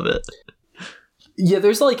panel of it? Yeah,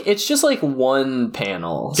 there's, like, it's just, like, one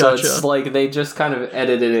panel. So Gotcha. It's, like, they just kind of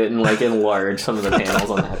edited it and, like, enlarged some of the panels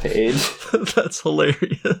on that page. That's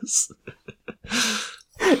hilarious.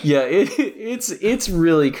 Yeah, it's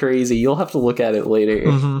really crazy. You'll have to look at it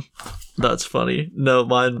later. That's funny. No,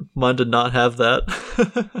 mine did not have that.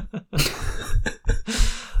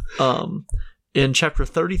 In chapter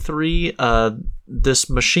 33, this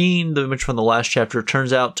machine that we mentioned from the last chapter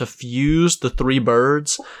turns out to fuse the three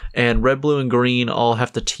birds, and Red, Blue, and Green all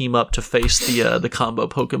have to team up to face the combo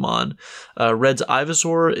Pokemon. Red's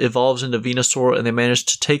Ivysaur evolves into Venusaur, and they manage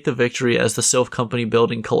to take the victory as the Sylph Company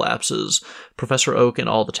building collapses. Professor Oak and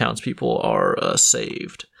all the townspeople are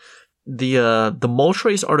saved. The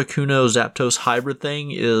Moltres Articuno Zapdos hybrid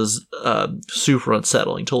thing is super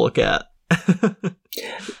unsettling to look at.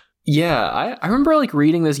 Yeah, I remember like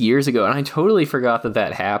reading this years ago, and I totally forgot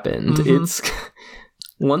that happened. Mm-hmm. It's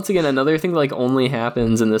once again another thing that like only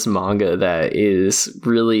happens in this manga that is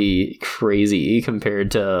really crazy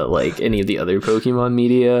compared to like any of the other Pokemon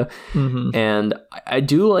media. Mm-hmm. And I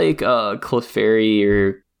do like Clefairy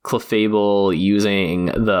or Clefable using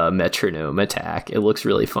the metronome attack. It looks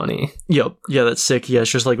really funny. Yep, yeah, that's sick. Yeah,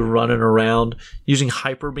 it's just like running around using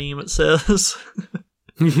Hyper Beam. It says.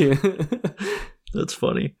 Yeah, that's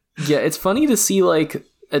funny. Yeah, it's funny to see like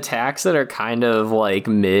attacks that are kind of like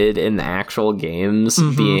mid in the actual games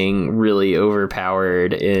being really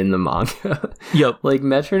overpowered in the manga. Yep. Like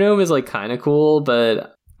metronome is like kind of cool,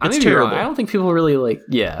 but it's terrible. I don't think people really like.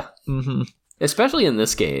 Yeah. Mm-hmm. Especially in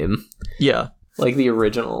this game. Yeah. Like the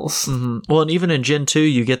originals. Mm-hmm. Well, and even in Gen 2,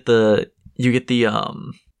 you get the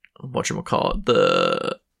whatchamacallit,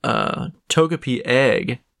 the Togepi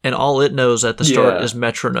egg. And all it knows at the start is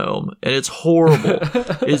metronome. And it's horrible.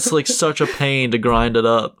 It's like such a pain to grind it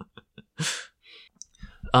up.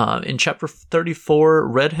 In chapter 34,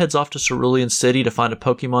 Red heads off to Cerulean City to find a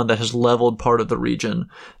Pokemon that has leveled part of the region.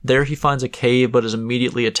 There he finds a cave but is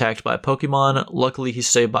immediately attacked by a Pokemon. Luckily, he's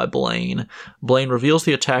saved by Blaine. Blaine reveals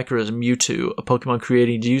the attacker as Mewtwo, a Pokemon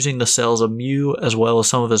created using the cells of Mew as well as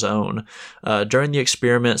some of his own. During the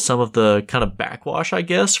experiment, some of the kind of backwash, I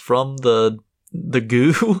guess, from the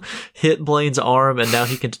goo hit Blaine's arm, and now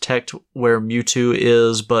he can detect where Mewtwo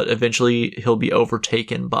is, but eventually he'll be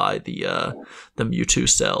overtaken by the Mewtwo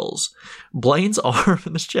cells. Blaine's arm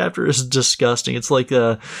in this chapter is disgusting. It's like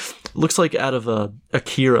looks like out of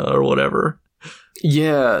Akira or whatever.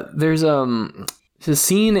 Yeah, there's a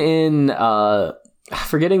scene in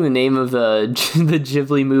forgetting the name of the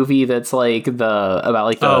Ghibli movie that's like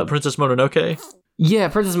Princess Mononoke. Yeah,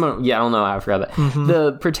 Princess Mononoke. Yeah, I don't know. I forgot that. Mm-hmm.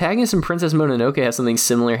 The protagonist in Princess Mononoke has something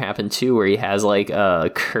similar happen too, where he has like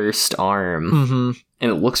a cursed arm,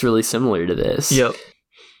 and it looks really similar to this. Yep.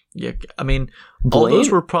 Yeah, I mean, all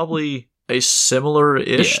those were probably a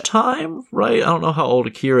similar-ish time, right? I don't know how old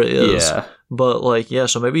Akira is, but like, yeah.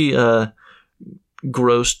 So maybe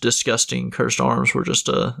gross, disgusting, cursed arms were just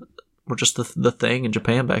the thing in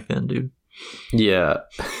Japan back then, dude. Yeah.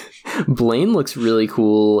 Blaine looks really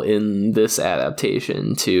cool in this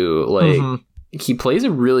adaptation too. Like he plays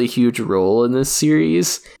a really huge role in this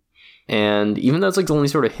series, and even though it's like only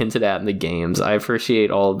sort of hinted at in the games, I appreciate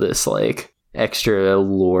all this like extra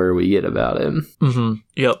lore we get about him.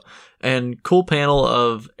 Yep. And cool panel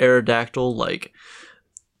of Aerodactyl like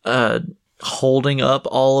holding up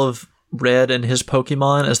all of Red and his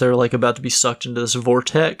Pokemon as they're like about to be sucked into this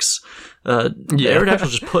vortex.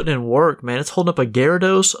 Aerodactyl's just putting in work, man. It's holding up a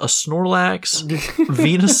Gyarados, a Snorlax,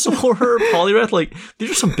 Venusaur, Poliwrath. Like,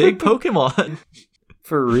 these are some big Pokemon.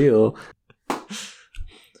 For real.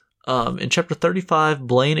 In chapter 35,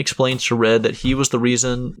 Blaine explains to Red that he was the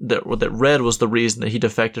reason that Red was the reason that he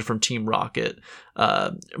defected from Team Rocket.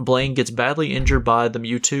 Blaine gets badly injured by the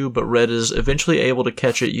Mewtwo, but Red is eventually able to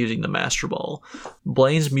catch it using the Master Ball.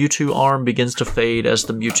 Blaine's Mewtwo arm begins to fade as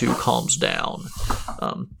the Mewtwo calms down.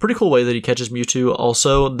 Pretty cool way that he catches Mewtwo.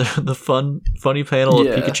 Also, the funny panel of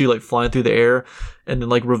Pikachu like flying through the air and then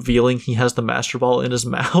like revealing he has the Master Ball in his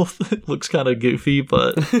mouth. It looks kind of goofy,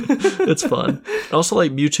 but it's fun. And also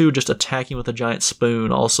like Mewtwo just attacking with a giant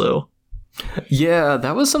spoon also. Yeah,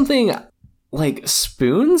 that was something. Like,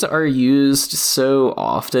 spoons are used so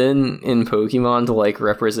often in Pokemon to like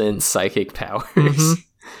represent psychic powers.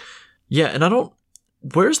 Yeah, and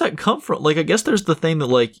where's that come from? Like, I guess there's the thing that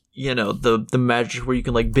like, you know, the magic where you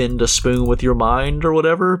can like bend a spoon with your mind or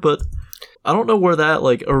whatever, but I don't know where that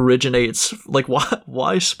like originates. Like,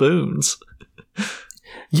 why spoons?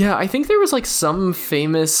 Yeah, I think there was like some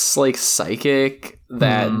famous like psychic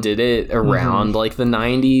that did it around like the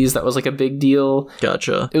 90s. That was like a big deal.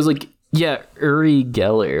 Gotcha. It was like, yeah, Uri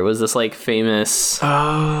Geller was this like famous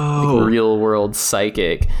like, real world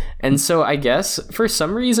psychic. And so I guess for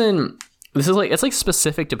some reason this is like, it's like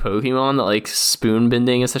specific to Pokemon that like spoon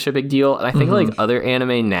bending is such a big deal. And I think like other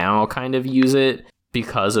anime now kind of use it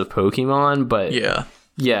because of Pokemon, but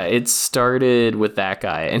yeah, it started with that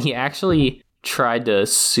guy, and he actually tried to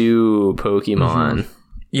sue Pokemon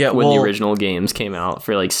when the original games came out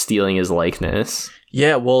for like stealing his likeness.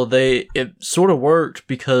 Yeah, well, it sort of worked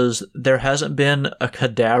because there hasn't been a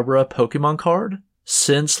Kadabra Pokemon card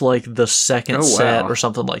since like the second set or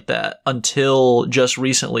something like that, until just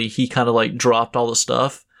recently he kind of like dropped all the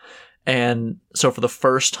stuff. And so for the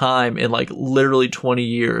first time in like literally 20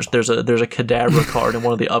 years, there's a Kadabra card in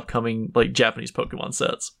one of the upcoming like Japanese Pokemon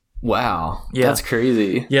sets. Wow. Yeah. That's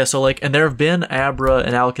crazy. Yeah, so like, and there have been Abra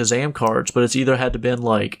and Alakazam cards, but it's either had to been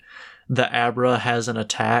like the Abra has an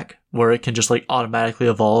attack where it can just like automatically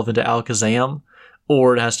evolve into Alakazam,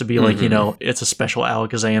 or it has to be like, you know, it's a special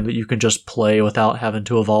Alakazam that you can just play without having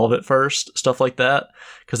to evolve it first, stuff like that.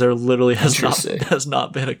 Because there literally has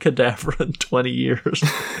not been a Kadabra in 20 years.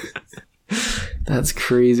 That's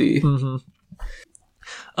crazy.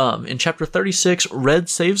 In Chapter 36, Red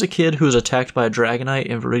saves a kid who is attacked by a Dragonite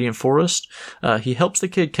in Viridian Forest. He helps the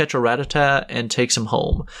kid catch a Rattata and takes him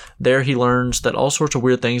home. There he learns that all sorts of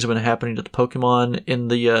weird things have been happening to the Pokemon in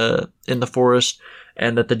the forest,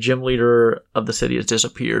 and that the gym leader of the city has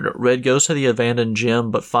disappeared. Red goes to the abandoned gym,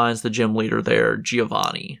 but finds the gym leader there,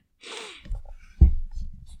 Giovanni.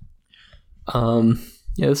 Yeah,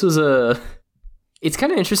 this was it's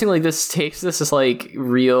kind of interesting, like, this takes this like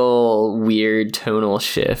real weird tonal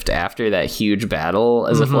shift after that huge battle,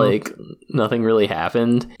 as if like nothing really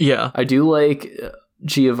happened. Yeah. I do like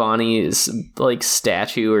Giovanni's like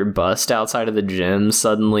statue or bust outside of the gym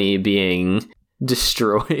suddenly being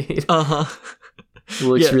destroyed. It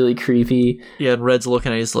looks really creepy. Yeah, and Red's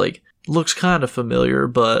looking at it, he's like, looks kind of familiar,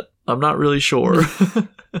 but I'm not really sure.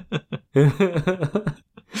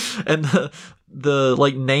 And the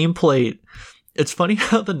like nameplate, it's funny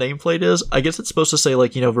how the nameplate is. I guess it's supposed to say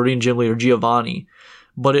like, you know, Viridian Gym Leader Giovanni,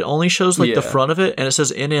 but it only shows like the front of it, and it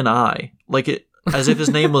says NNI, like it as if his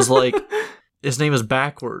name was like his name is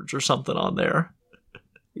backwards or something on there.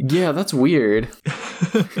 Yeah, that's weird.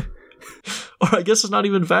 Or I guess it's not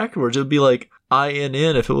even backwards. It would be like INN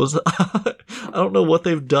if it was. I don't know what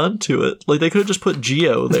they've done to it. Like they could have just put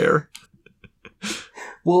Geo there.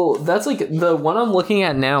 Well, that's like the one I'm looking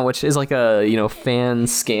at now, which is like a, you know, fan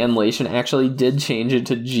scanlation, actually did change it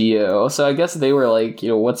to Geo. So I guess they were like, you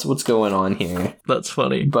know, what's going on here? That's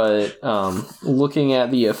funny. But looking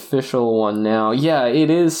at the official one now, yeah,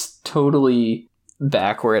 it is totally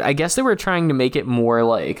backward. I guess they were trying to make it more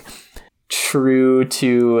like true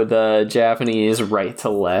to the Japanese right to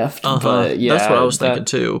left, but yeah, that's what I was thinking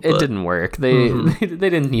too. But it didn't work. They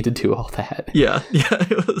didn't need to do all that. Yeah,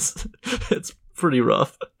 it's pretty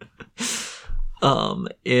rough.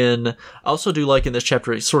 I also do like in this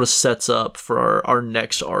chapter, it sort of sets up for our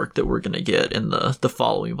next arc that we're gonna get in the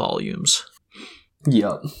following volumes.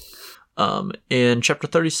 Yep. In Chapter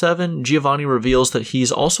 37, Giovanni reveals that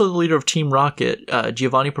he's also the leader of Team Rocket.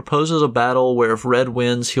 Giovanni proposes a battle where if Red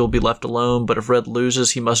wins, he'll be left alone, but if Red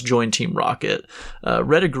loses, he must join Team Rocket.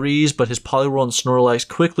 Red agrees, but his Poliwhirl and Snorlax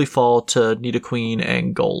quickly fall to Nidoqueen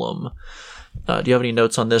and Golem. Do you have any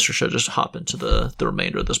notes on this, or should I just hop into the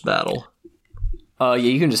remainder of this battle? Yeah,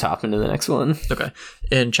 you can just hop into the next one. Okay.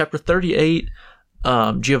 In Chapter 38...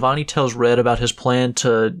 Giovanni tells Red about his plan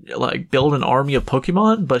to like build an army of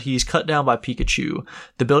Pokemon, but he's cut down by Pikachu.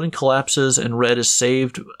 The building collapses and Red is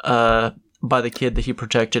saved by the kid that he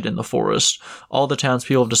protected in the forest. All the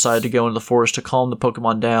townspeople have decided to go into the forest to calm the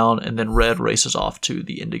Pokemon down, and then Red races off to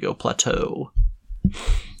the Indigo Plateau.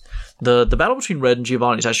 The battle between Red and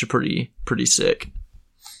Giovanni is actually pretty sick.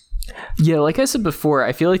 Yeah, like I said before,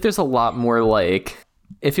 I feel like there's a lot more like...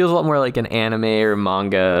 It feels a lot more like an anime or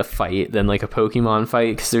manga fight than like a Pokemon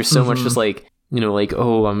fight, because there's so much just like, you know, like,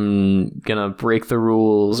 oh, I'm gonna break the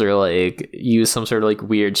rules, or like use some sort of like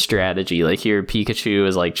weird strategy. Like here, Pikachu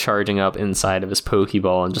is like charging up inside of his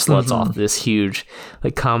Pokeball and just lets off this huge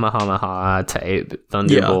like Kamehameha type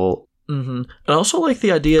Thunderbolt. And I also like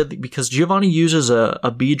the idea that because Giovanni uses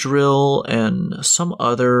a Beedrill and some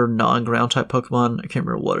other non-ground type Pokemon. I can't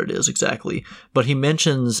remember what it is exactly, but he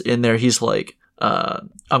mentions in there, he's like,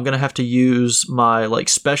 I'm gonna have to use my like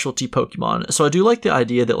specialty Pokemon. So I do like the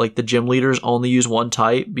idea that like the gym leaders only use one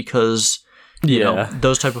type, because you know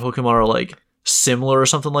those type of Pokemon are like similar or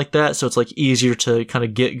something like that. So it's like easier to kind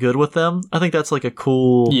of get good with them. I think that's like a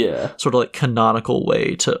cool sort of like canonical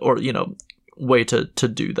way to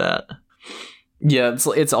do that. Yeah,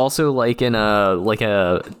 it's also like in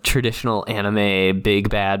a traditional anime big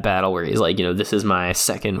bad battle where he's like, you know, this is my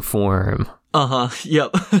second form.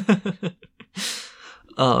 Yep.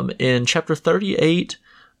 In Chapter 38,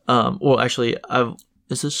 well, actually, that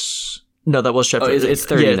was Chapter. It's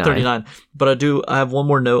 39. Yeah, 39. But I have one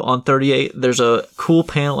more note on 38. There's a cool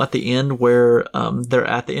panel at the end where they're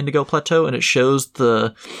at the Indigo Plateau, and it shows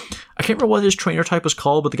I can't remember what his trainer type was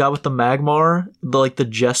called, but the guy with the Magmar, the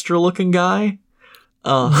jester looking guy.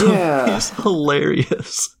 Yeah. He's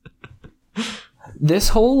hilarious. This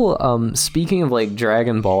whole, speaking of like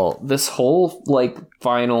Dragon Ball, this whole like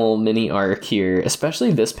final mini arc here,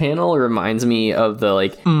 especially this panel, reminds me of the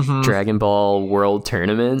like Dragon Ball World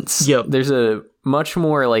Tournaments. Yep. There's a much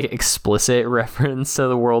more like explicit reference to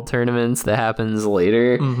the World Tournaments that happens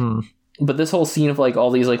later. But this whole scene of like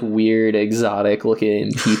all these like weird exotic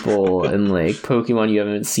looking people and like Pokemon you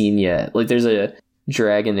haven't seen yet. Like there's a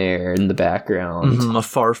Dragonair in the background. A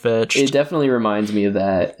Farfetch'd. It definitely reminds me of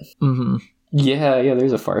that. Yeah,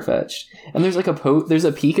 there's a Farfetch'd. And there's like there's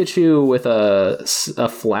a Pikachu with a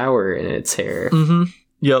flower in its hair.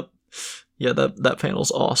 Yep. Yeah, that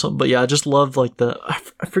panel's awesome. But yeah, I just love like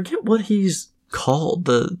I forget what he's called.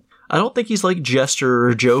 I don't think he's like Jester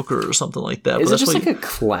or Joker or something like that. Is it just like a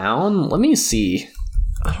clown? Let me see.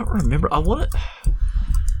 I don't remember. I want to...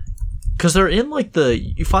 Because they're in like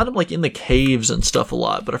you find them like in the caves and stuff a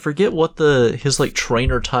lot, but I forget what his like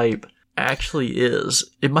trainer type actually is.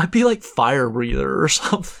 It might be like Fire Breather or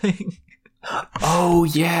something. Oh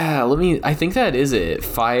yeah, I think that is it.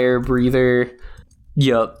 Fire Breather.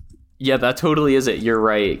 Yep. Yeah, that totally is it. You're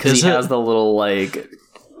right. Because he has the little like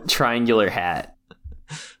triangular hat.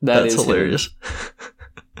 That's hilarious.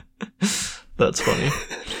 That's funny.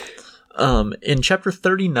 In chapter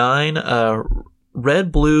 39,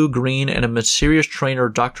 Red, Blue, Green, and a mysterious trainer,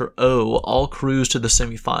 Dr. O, all cruise to the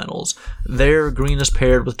semifinals. There, Green is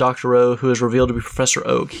paired with Dr. O, who is revealed to be Professor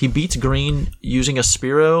Oak. He beats Green using a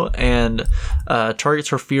Spearow and targets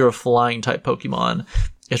her fear of flying-type Pokemon.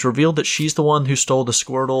 It's revealed that she's the one who stole the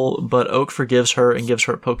Squirtle, but Oak forgives her and gives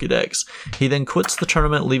her a Pokédex. He then quits the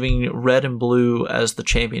tournament, leaving Red and Blue as the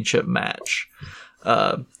championship match.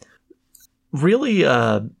 Really,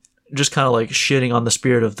 just kind of like shitting on the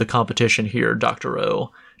spirit of the competition here, Dr.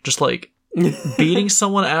 O. Just like beating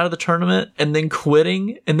someone out of the tournament and then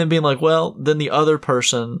quitting and then being like, well, then the other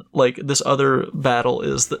person, like this other battle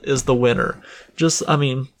is the winner. I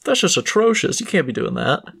mean, that's just atrocious. You can't be doing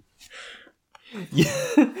that.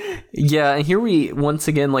 Yeah, and here we once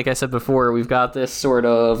again, like I said before, we've got this sort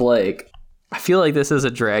of like, I feel like this is a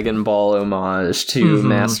Dragon Ball homage to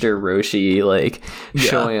Master Roshi, like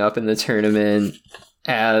showing up in the tournament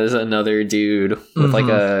as another dude with like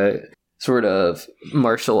a sort of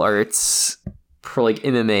martial arts like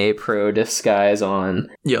MMA pro disguise on.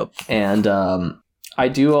 Yep. And I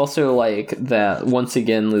do also like that once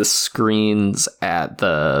again the screens at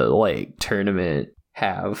the like tournament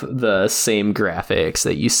have the same graphics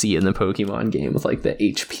that you see in the Pokemon game with like the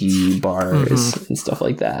HP bars and stuff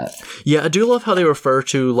like that. Yeah, I do love how they refer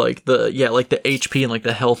to like the HP and like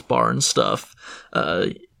the health bar and stuff.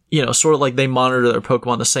 Sort of like they monitor their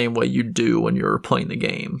Pokemon the same way you do when you're playing the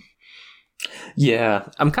game. Yeah,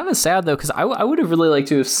 I'm kind of sad though because I would have really liked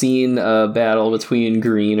to have seen a battle between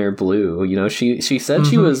Green or Blue. You know, she said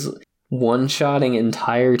she was one-shotting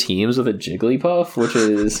entire teams with a Jigglypuff, which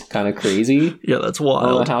is kind of crazy. Yeah, that's wild. I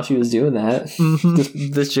don't know how she was doing that.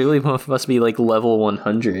 This Jigglypuff must be like level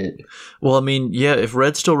 100. Well, I mean, yeah, if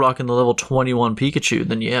Red's still rocking the level 21 Pikachu,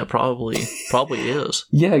 then yeah, probably is.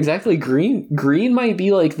 Yeah, exactly. Green might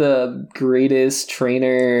be like the greatest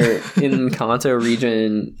trainer in Kanto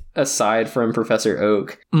region aside from Professor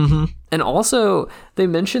Oak. And also, they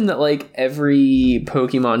mentioned that like every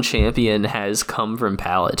Pokemon champion has come from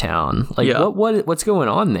Pallet Town. Like, what's going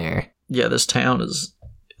on there? Yeah, this town is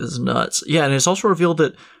nuts. Yeah, and it's also revealed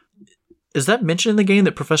that is that mentioned in the game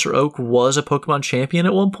that Professor Oak was a Pokemon champion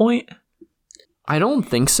at one point? I don't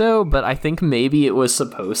think so, but I think maybe it was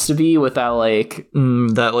supposed to be with that like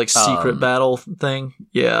secret battle thing.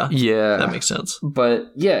 Yeah, that makes sense.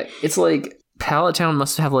 But yeah, it's like Pallet Town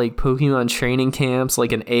must have like Pokemon training camps,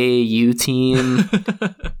 like an AAU team.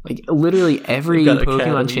 Like literally every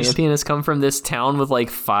Pokemon champion has come from this town with like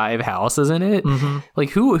 5 houses in it. Like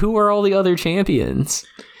who are all the other champions?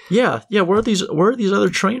 Yeah. Where are these other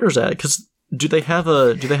trainers at? Because do they have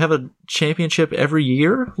a championship every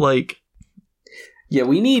year? Like. Yeah,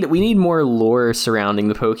 we need more lore surrounding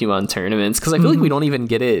the Pokemon tournaments because I feel like we don't even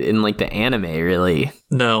get it in like the anime really.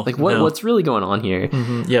 No, like what's really going on here?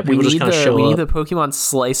 Yeah, people just kind of show up. We need the Pokemon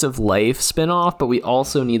Slice of Life spinoff, but we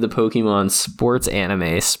also need the Pokemon Sports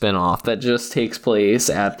anime spinoff that just takes place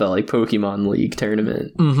at the like Pokemon League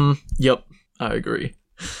tournament. Yep, I agree.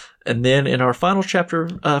 And then in our final chapter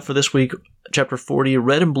for this week, Chapter 40,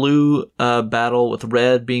 Red and Blue battle with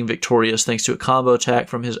Red being victorious thanks to a combo attack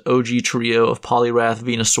from his OG trio of Poliwrath,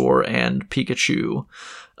 Venusaur, and Pikachu.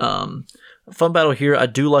 Fun battle here. I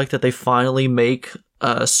do like that they finally make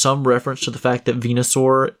some reference to the fact that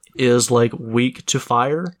Venusaur is like weak to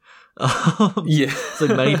fire. Yeah. It's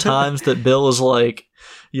like many times that Bill is like,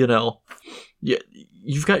 Yeah,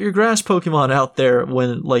 you've got your grass Pokemon out there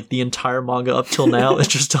when, like, the entire manga up till now, it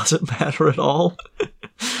just doesn't matter at all.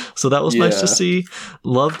 So that was nice to see.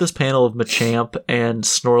 Love this panel of Machamp and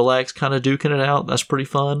Snorlax kind of duking it out. That's pretty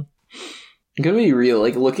fun. I'm gonna be real,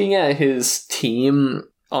 like, looking at his team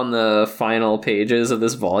on the final pages of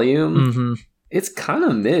this volume, it's kind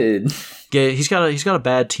of mid. Yeah, he's got a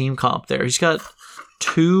bad team comp there. He's got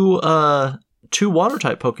two water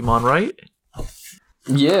type Pokemon, right?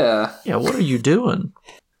 Yeah. Yeah, what are you doing?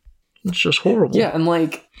 It's just horrible. Yeah, and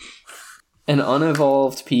like an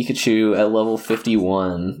unevolved Pikachu at level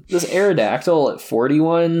 51. This Aerodactyl at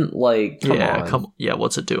 41, like, come on. Yeah,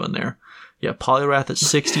 what's it doing there? Yeah, Poliwrath at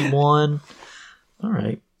 61. All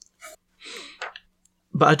right.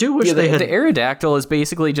 But I do wish they had... The Aerodactyl is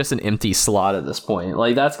basically just an empty slot at this point.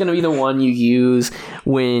 Like, that's going to be the one you use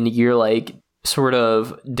when you're, like, sort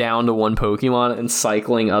of down to one Pokemon and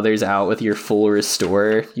cycling others out with your full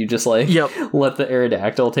restore. You just, like, let the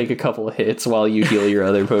Aerodactyl take a couple of hits while you heal your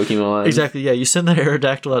other Pokemon. Exactly, yeah. You send the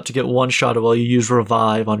Aerodactyl out to get one shot while you use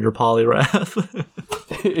Revive on your Poliwrath.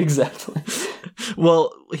 Exactly.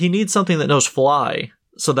 Well, he needs something that knows Fly,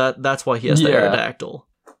 so that's why he has the Aerodactyl.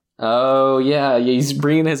 Oh, yeah, he's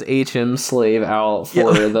bringing his HM slave out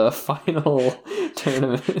for the final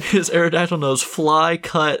tournament. His Aerodactyl knows Fly,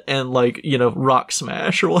 Cut, and, like, you know, Rock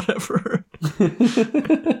Smash or whatever.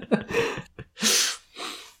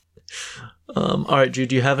 All right, Jude,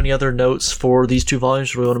 do you have any other notes for these two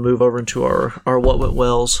volumes, or do we want to move over into our What Went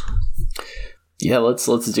Wells? Yeah, let's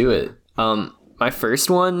do it. My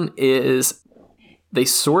first one is... They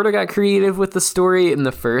sort of got creative with the story in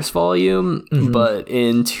the first volume, but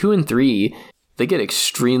in 2 and 3, they get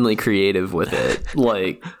extremely creative with it.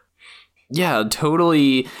 Like, yeah,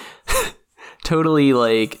 totally,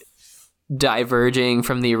 like, diverging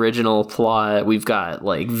from the original plot. We've got,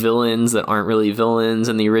 like, villains that aren't really villains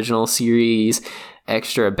in the original series,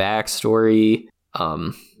 extra backstory.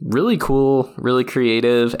 Really cool, really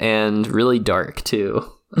creative, and really dark, too.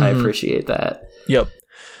 I appreciate that. Yep.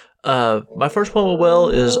 My first one, well,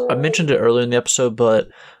 is I mentioned it earlier in the episode, but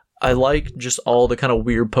I like just all the kind of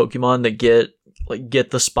weird Pokemon that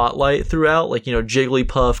get the spotlight throughout, like, you know,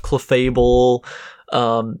 Jigglypuff, Clefable,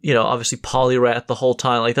 you know, obviously Poliwrath the whole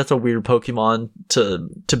time. Like, that's a weird Pokemon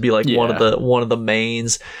to be like one of the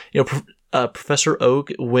mains. You know, Professor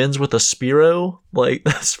Oak wins with a Spearow. Like,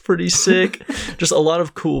 that's pretty sick. Just a lot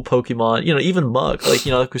of cool Pokemon. You know, even Muck. Like,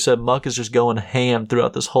 you know, like we said, Muck is just going ham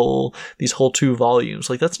throughout these whole 2 volumes.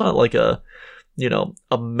 Like, that's not like a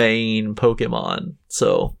main Pokemon.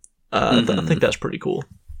 So, I think that's pretty cool.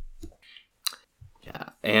 Yeah,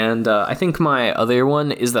 and I think my other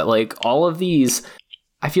one is that, like, all of these,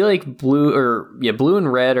 I feel like Blue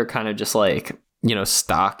and Red are kind of just, like, you know,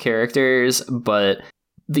 stock characters, but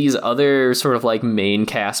these other sort of, like, main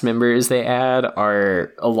cast members they add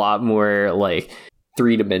are a lot more, like,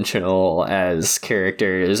 three-dimensional as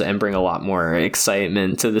characters and bring a lot more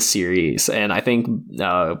excitement to the series. And I think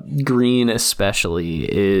Green especially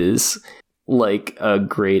is, like, a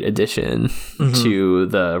great addition to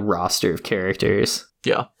the roster of characters.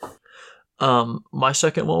 Yeah. My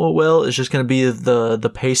second one, well, is just going to be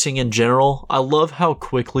the pacing in general. I love how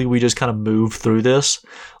quickly we just kind of move through this.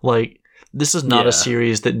 Like, this is not a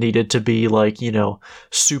series that needed to be, like, you know,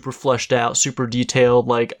 super fleshed out, super detailed.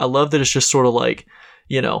 Like, I love that it's just sort of like,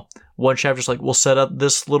 you know, one chapter's like, we'll set up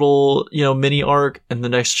this little, you know, mini arc, and the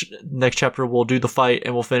next chapter we'll do the fight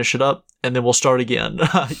and we'll finish it up, and then we'll start again.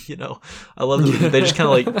 You know, I love that they just kind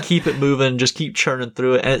of like keep it moving, just keep churning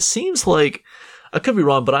through it. And it seems like, I could be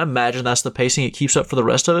wrong, but I imagine that's the pacing it keeps up for the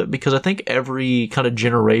rest of it, because I think every kind of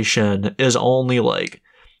generation is only like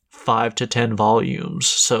 5 to 10 volumes,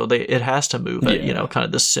 so it has to move at, you know, kind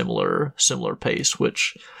of this similar pace,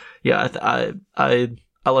 which, yeah, I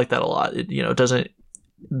like that a lot. It, you know,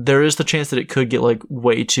 there is the chance that it could get, like,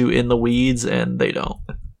 way too in the weeds, and they don't.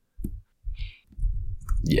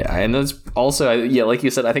 Yeah, and that's also, like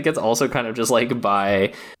you said, I think it's also kind of just like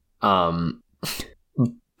by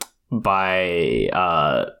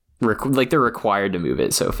like they're required to move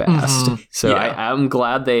it so fast. So I'm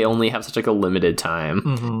glad they only have such like a limited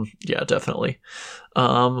time. Yeah, definitely.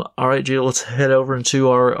 All right, Gio, let's head over into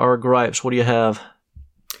our gripes. What do you have?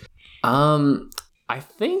 I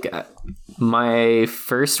think my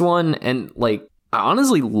first one, and like I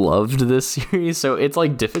honestly loved this series, so it's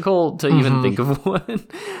like difficult to even think of one,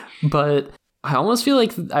 but I almost feel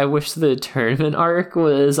like I wish the tournament arc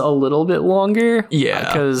was a little bit longer. Yeah,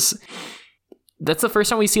 because that's the first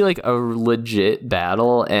time we see like a legit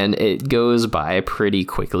battle, and it goes by pretty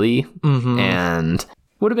quickly. And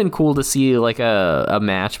would have been cool to see like a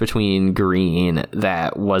match between Green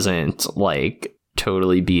that wasn't like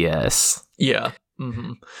totally BS. Yeah.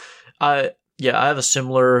 I have a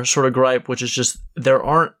similar sort of gripe, which is just there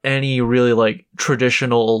aren't any really like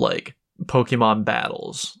traditional like Pokemon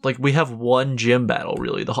battles. Like we have one gym battle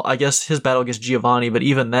really. I guess his battle against Giovanni, but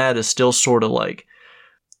even that is still sort of like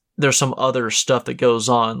there's some other stuff that goes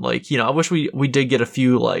on. Like, you know, I wish we did get a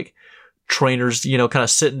few like trainers, you know, kind of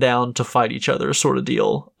sitting down to fight each other sort of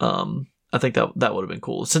deal. I think that would have been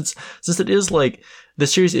cool. Since it is like the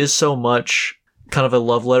series is so much kind of a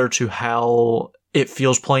love letter to how it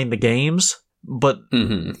feels playing the games, but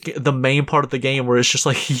the main part of the game where it's just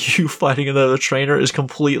like you fighting another trainer is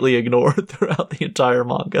completely ignored throughout the entire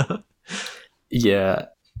manga. Yeah.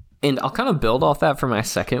 And I'll kind of build off that for my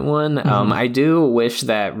second one. I do wish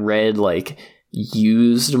that Red like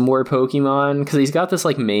used more Pokemon, because he's got this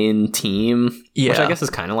like main team, which I guess is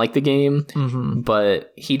kind of like the game,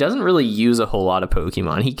 but he doesn't really use a whole lot of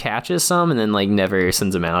Pokemon. He catches some and then like never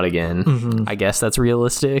sends them out again. I guess that's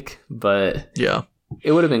realistic, but yeah,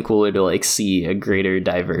 it would have been cooler to like see a greater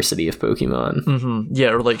diversity of Pokemon.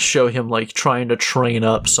 Yeah, or like show him like trying to train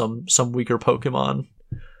up some weaker Pokemon.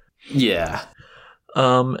 Yeah.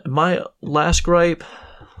 My last gripe,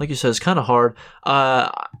 like you said, is kind of hard.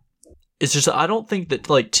 It's just I don't think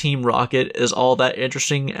that like Team Rocket is all that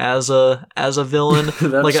interesting as a villain. That's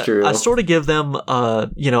like, true. I sort of give them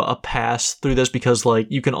a pass through this because like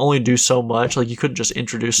you can only do so much. Like you couldn't just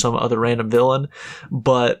introduce some other random villain.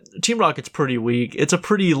 But Team Rocket's pretty weak.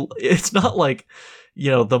 It's not like,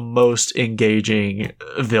 you know, the most engaging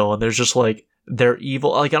villain. There's just like they're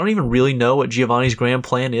evil. Like I don't even really know what Giovanni's grand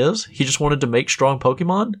plan is. He just wanted to make strong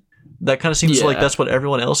Pokemon. That kind of seems like that's what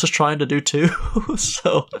everyone else is trying to do too.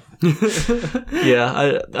 So,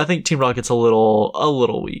 yeah, I think Team Rocket's a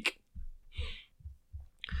little weak.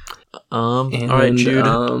 All right, Jude,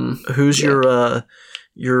 who's your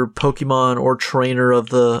Pokemon or trainer of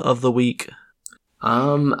the week?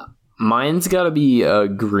 Mine's got to be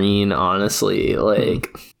Green. Honestly,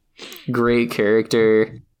 like great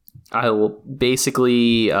character. I will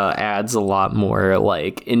basically adds a lot more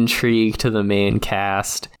like intrigue to the main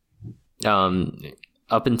cast.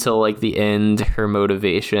 Up until like the end, her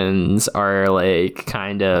motivations are like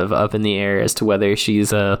kind of up in the air as to whether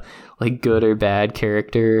she's a like good or bad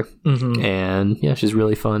character. And yeah, she's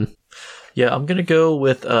really fun. Yeah, I'm gonna go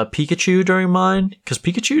with Pikachu during mine, because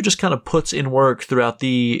Pikachu just kind of puts in work throughout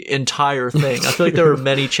the entire thing. I feel like there were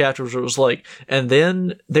many chapters where it was like, and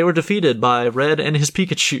then they were defeated by Red and his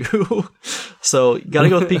Pikachu. So gotta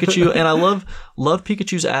go with Pikachu, and I love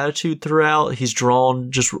Pikachu's attitude throughout. He's drawn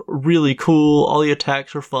just really cool. All the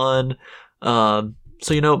attacks are fun. So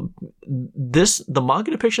you know, the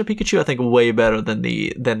manga depiction of Pikachu I think way better than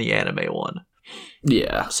the anime one.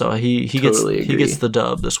 Yeah. So he gets the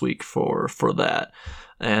dub this week for that.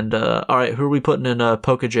 And all right, who are we putting in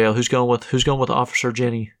Poke Jail? Who's going with Officer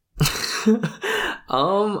Jenny?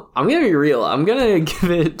 I'm gonna be real. I'm gonna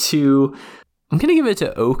give it to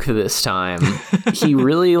Oak this time. He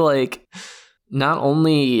really like. Not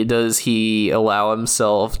only does he allow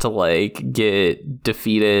himself to like get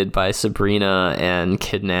defeated by Sabrina and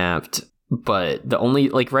kidnapped, but the only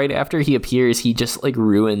like right after he appears, he just like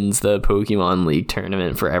ruins the Pokemon League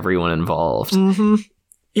tournament for everyone involved.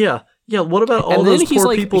 Yeah. What about all those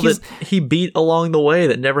poor people that he beat along the way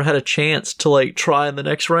that never had a chance to like try in the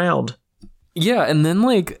next round? Yeah, and then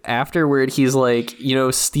like afterward, he's like, you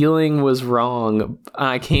know, stealing was wrong.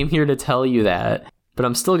 I came here to tell you that. But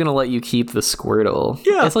I'm still going to let you keep the Squirtle.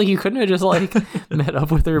 Yeah. It's like you couldn't have just like met up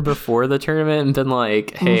with her before the tournament and been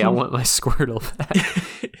like, hey, I want my Squirtle back.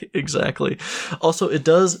 Exactly. Also, it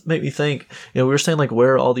does make me think, you know, we were saying like,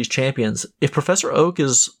 where are all these champions? If Professor Oak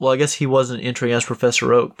I guess he wasn't entering as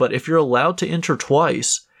Professor Oak, but if you're allowed to enter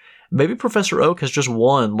twice, maybe Professor Oak has just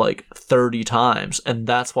won like 30 times, and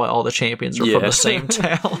that's why all the champions are from the same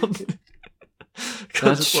town.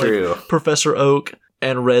 That's true. Like Professor Oak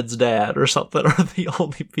and Red's dad or something are the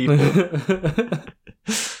only people.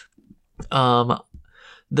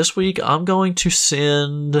 This week I'm going to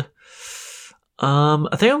send I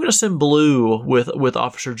think I'm going to send Blue with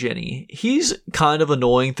Officer Jenny. He's kind of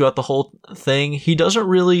annoying throughout the whole thing. He doesn't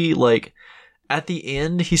really like at the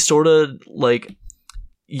end he sort of like,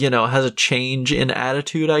 you know, has a change in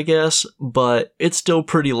attitude, I guess, but it's still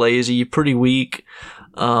pretty lazy, pretty weak.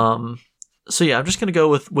 So yeah, I'm just gonna go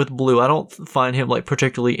with Blue. I don't find him like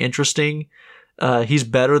particularly interesting. He's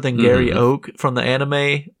better than Gary Oak from the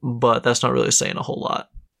anime, but that's not really saying a whole lot.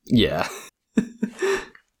 Yeah.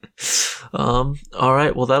 All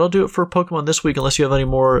right. Well, that'll do it for Pokemon this week. Unless you have any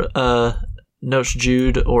more notes,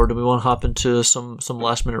 Jude, or do we want to hop into some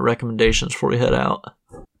last minute recommendations before we head out?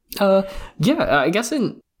 Yeah. I guess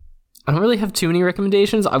in I don't really have too many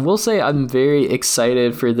recommendations. I will say I'm very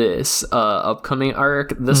excited for this upcoming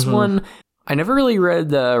arc. This one, I never really read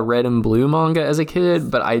the Red and Blue manga as a kid,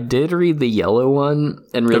 but I did read the Yellow one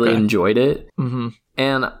and really enjoyed it. Mm-hmm.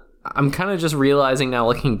 And I'm kind of just realizing now,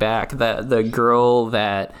 looking back, that the girl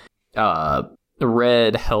that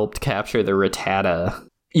Red helped capture the Rattata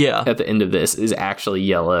at the end of this is actually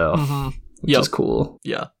Yellow, which is cool.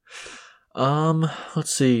 Yeah.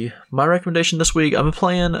 Let's see. My recommendation this week, I've been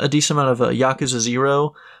playing a decent amount of Yakuza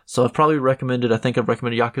 0, so I've recommended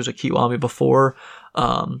Yakuza Kiwami before.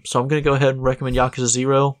 So I'm going to go ahead and recommend Yakuza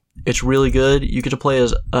 0. It's really good. You get to play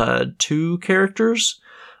as 2 characters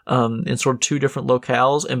in sort of 2 different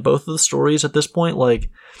locales, and both of the stories at this point, like,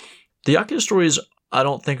 the Yakuza stories, I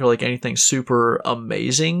don't think are like anything super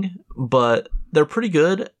amazing, but they're pretty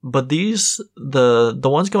good. But these, the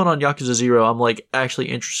ones going on Yakuza 0, I'm like actually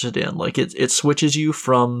interested in. Like it switches you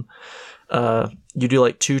from, you do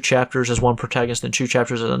like 2 chapters as one protagonist and 2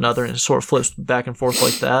 chapters as another, and it sort of flips back and forth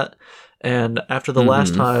like that. And after the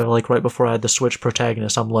last time, like right before I had the Switch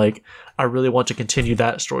protagonist, I'm like, I really want to continue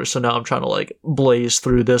that story. So now I'm trying to like blaze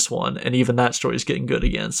through this one, and even that story is getting good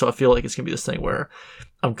again. So I feel like it's going to be this thing where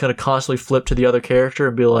I'm going to constantly flip to the other character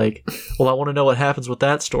and be like, well, I want to know what happens with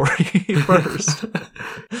that story first.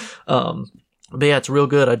 But yeah, it's real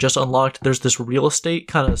good. I just unlocked, there's this real estate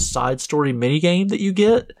kind of side story mini game that you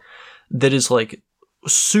get that is like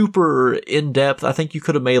super in-depth. I think you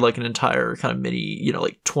could have made like an entire kind of mini,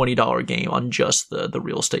 like $20 game on just the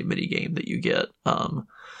real estate mini game that you get.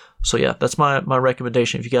 So yeah, that's my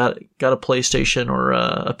recommendation. If you got a PlayStation or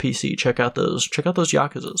a PC, check out those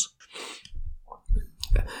Yakuzas.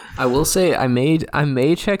 I will say I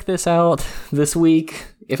may check this out this week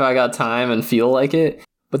if I got time and feel like it.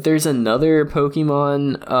 But there's another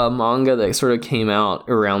Pokemon manga that sort of came out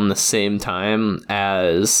around the same time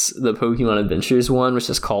as the Pokemon Adventures one, which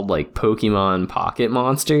is called like Pokemon Pocket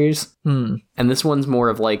Monsters. And this one's more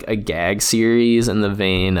of like a gag series in the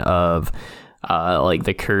vein of like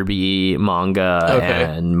the Kirby manga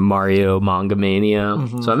and Mario Manga Mania.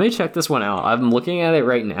 So I may check this one out. I'm looking at it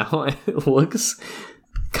right now. It looks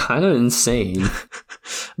kind of insane.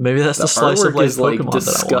 Maybe that's the slice of life is Pokemon like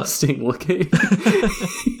disgusting looking.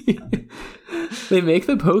 They make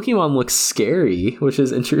the Pokemon look scary, which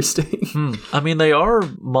is interesting. I mean, they are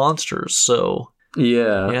monsters, so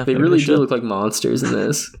yeah, they really do look like monsters in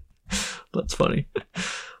this. That's funny.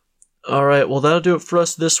 All right, well, that'll do it for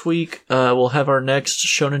us this week. We'll have our next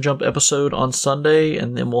Shonen Jump episode on Sunday,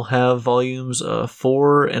 and then we'll have volumes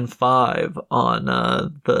 4 and 5 on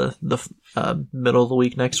the middle of the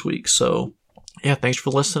week next week. So, yeah, thanks for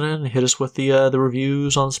listening. Hit us with the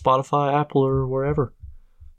reviews on Spotify, Apple, or wherever.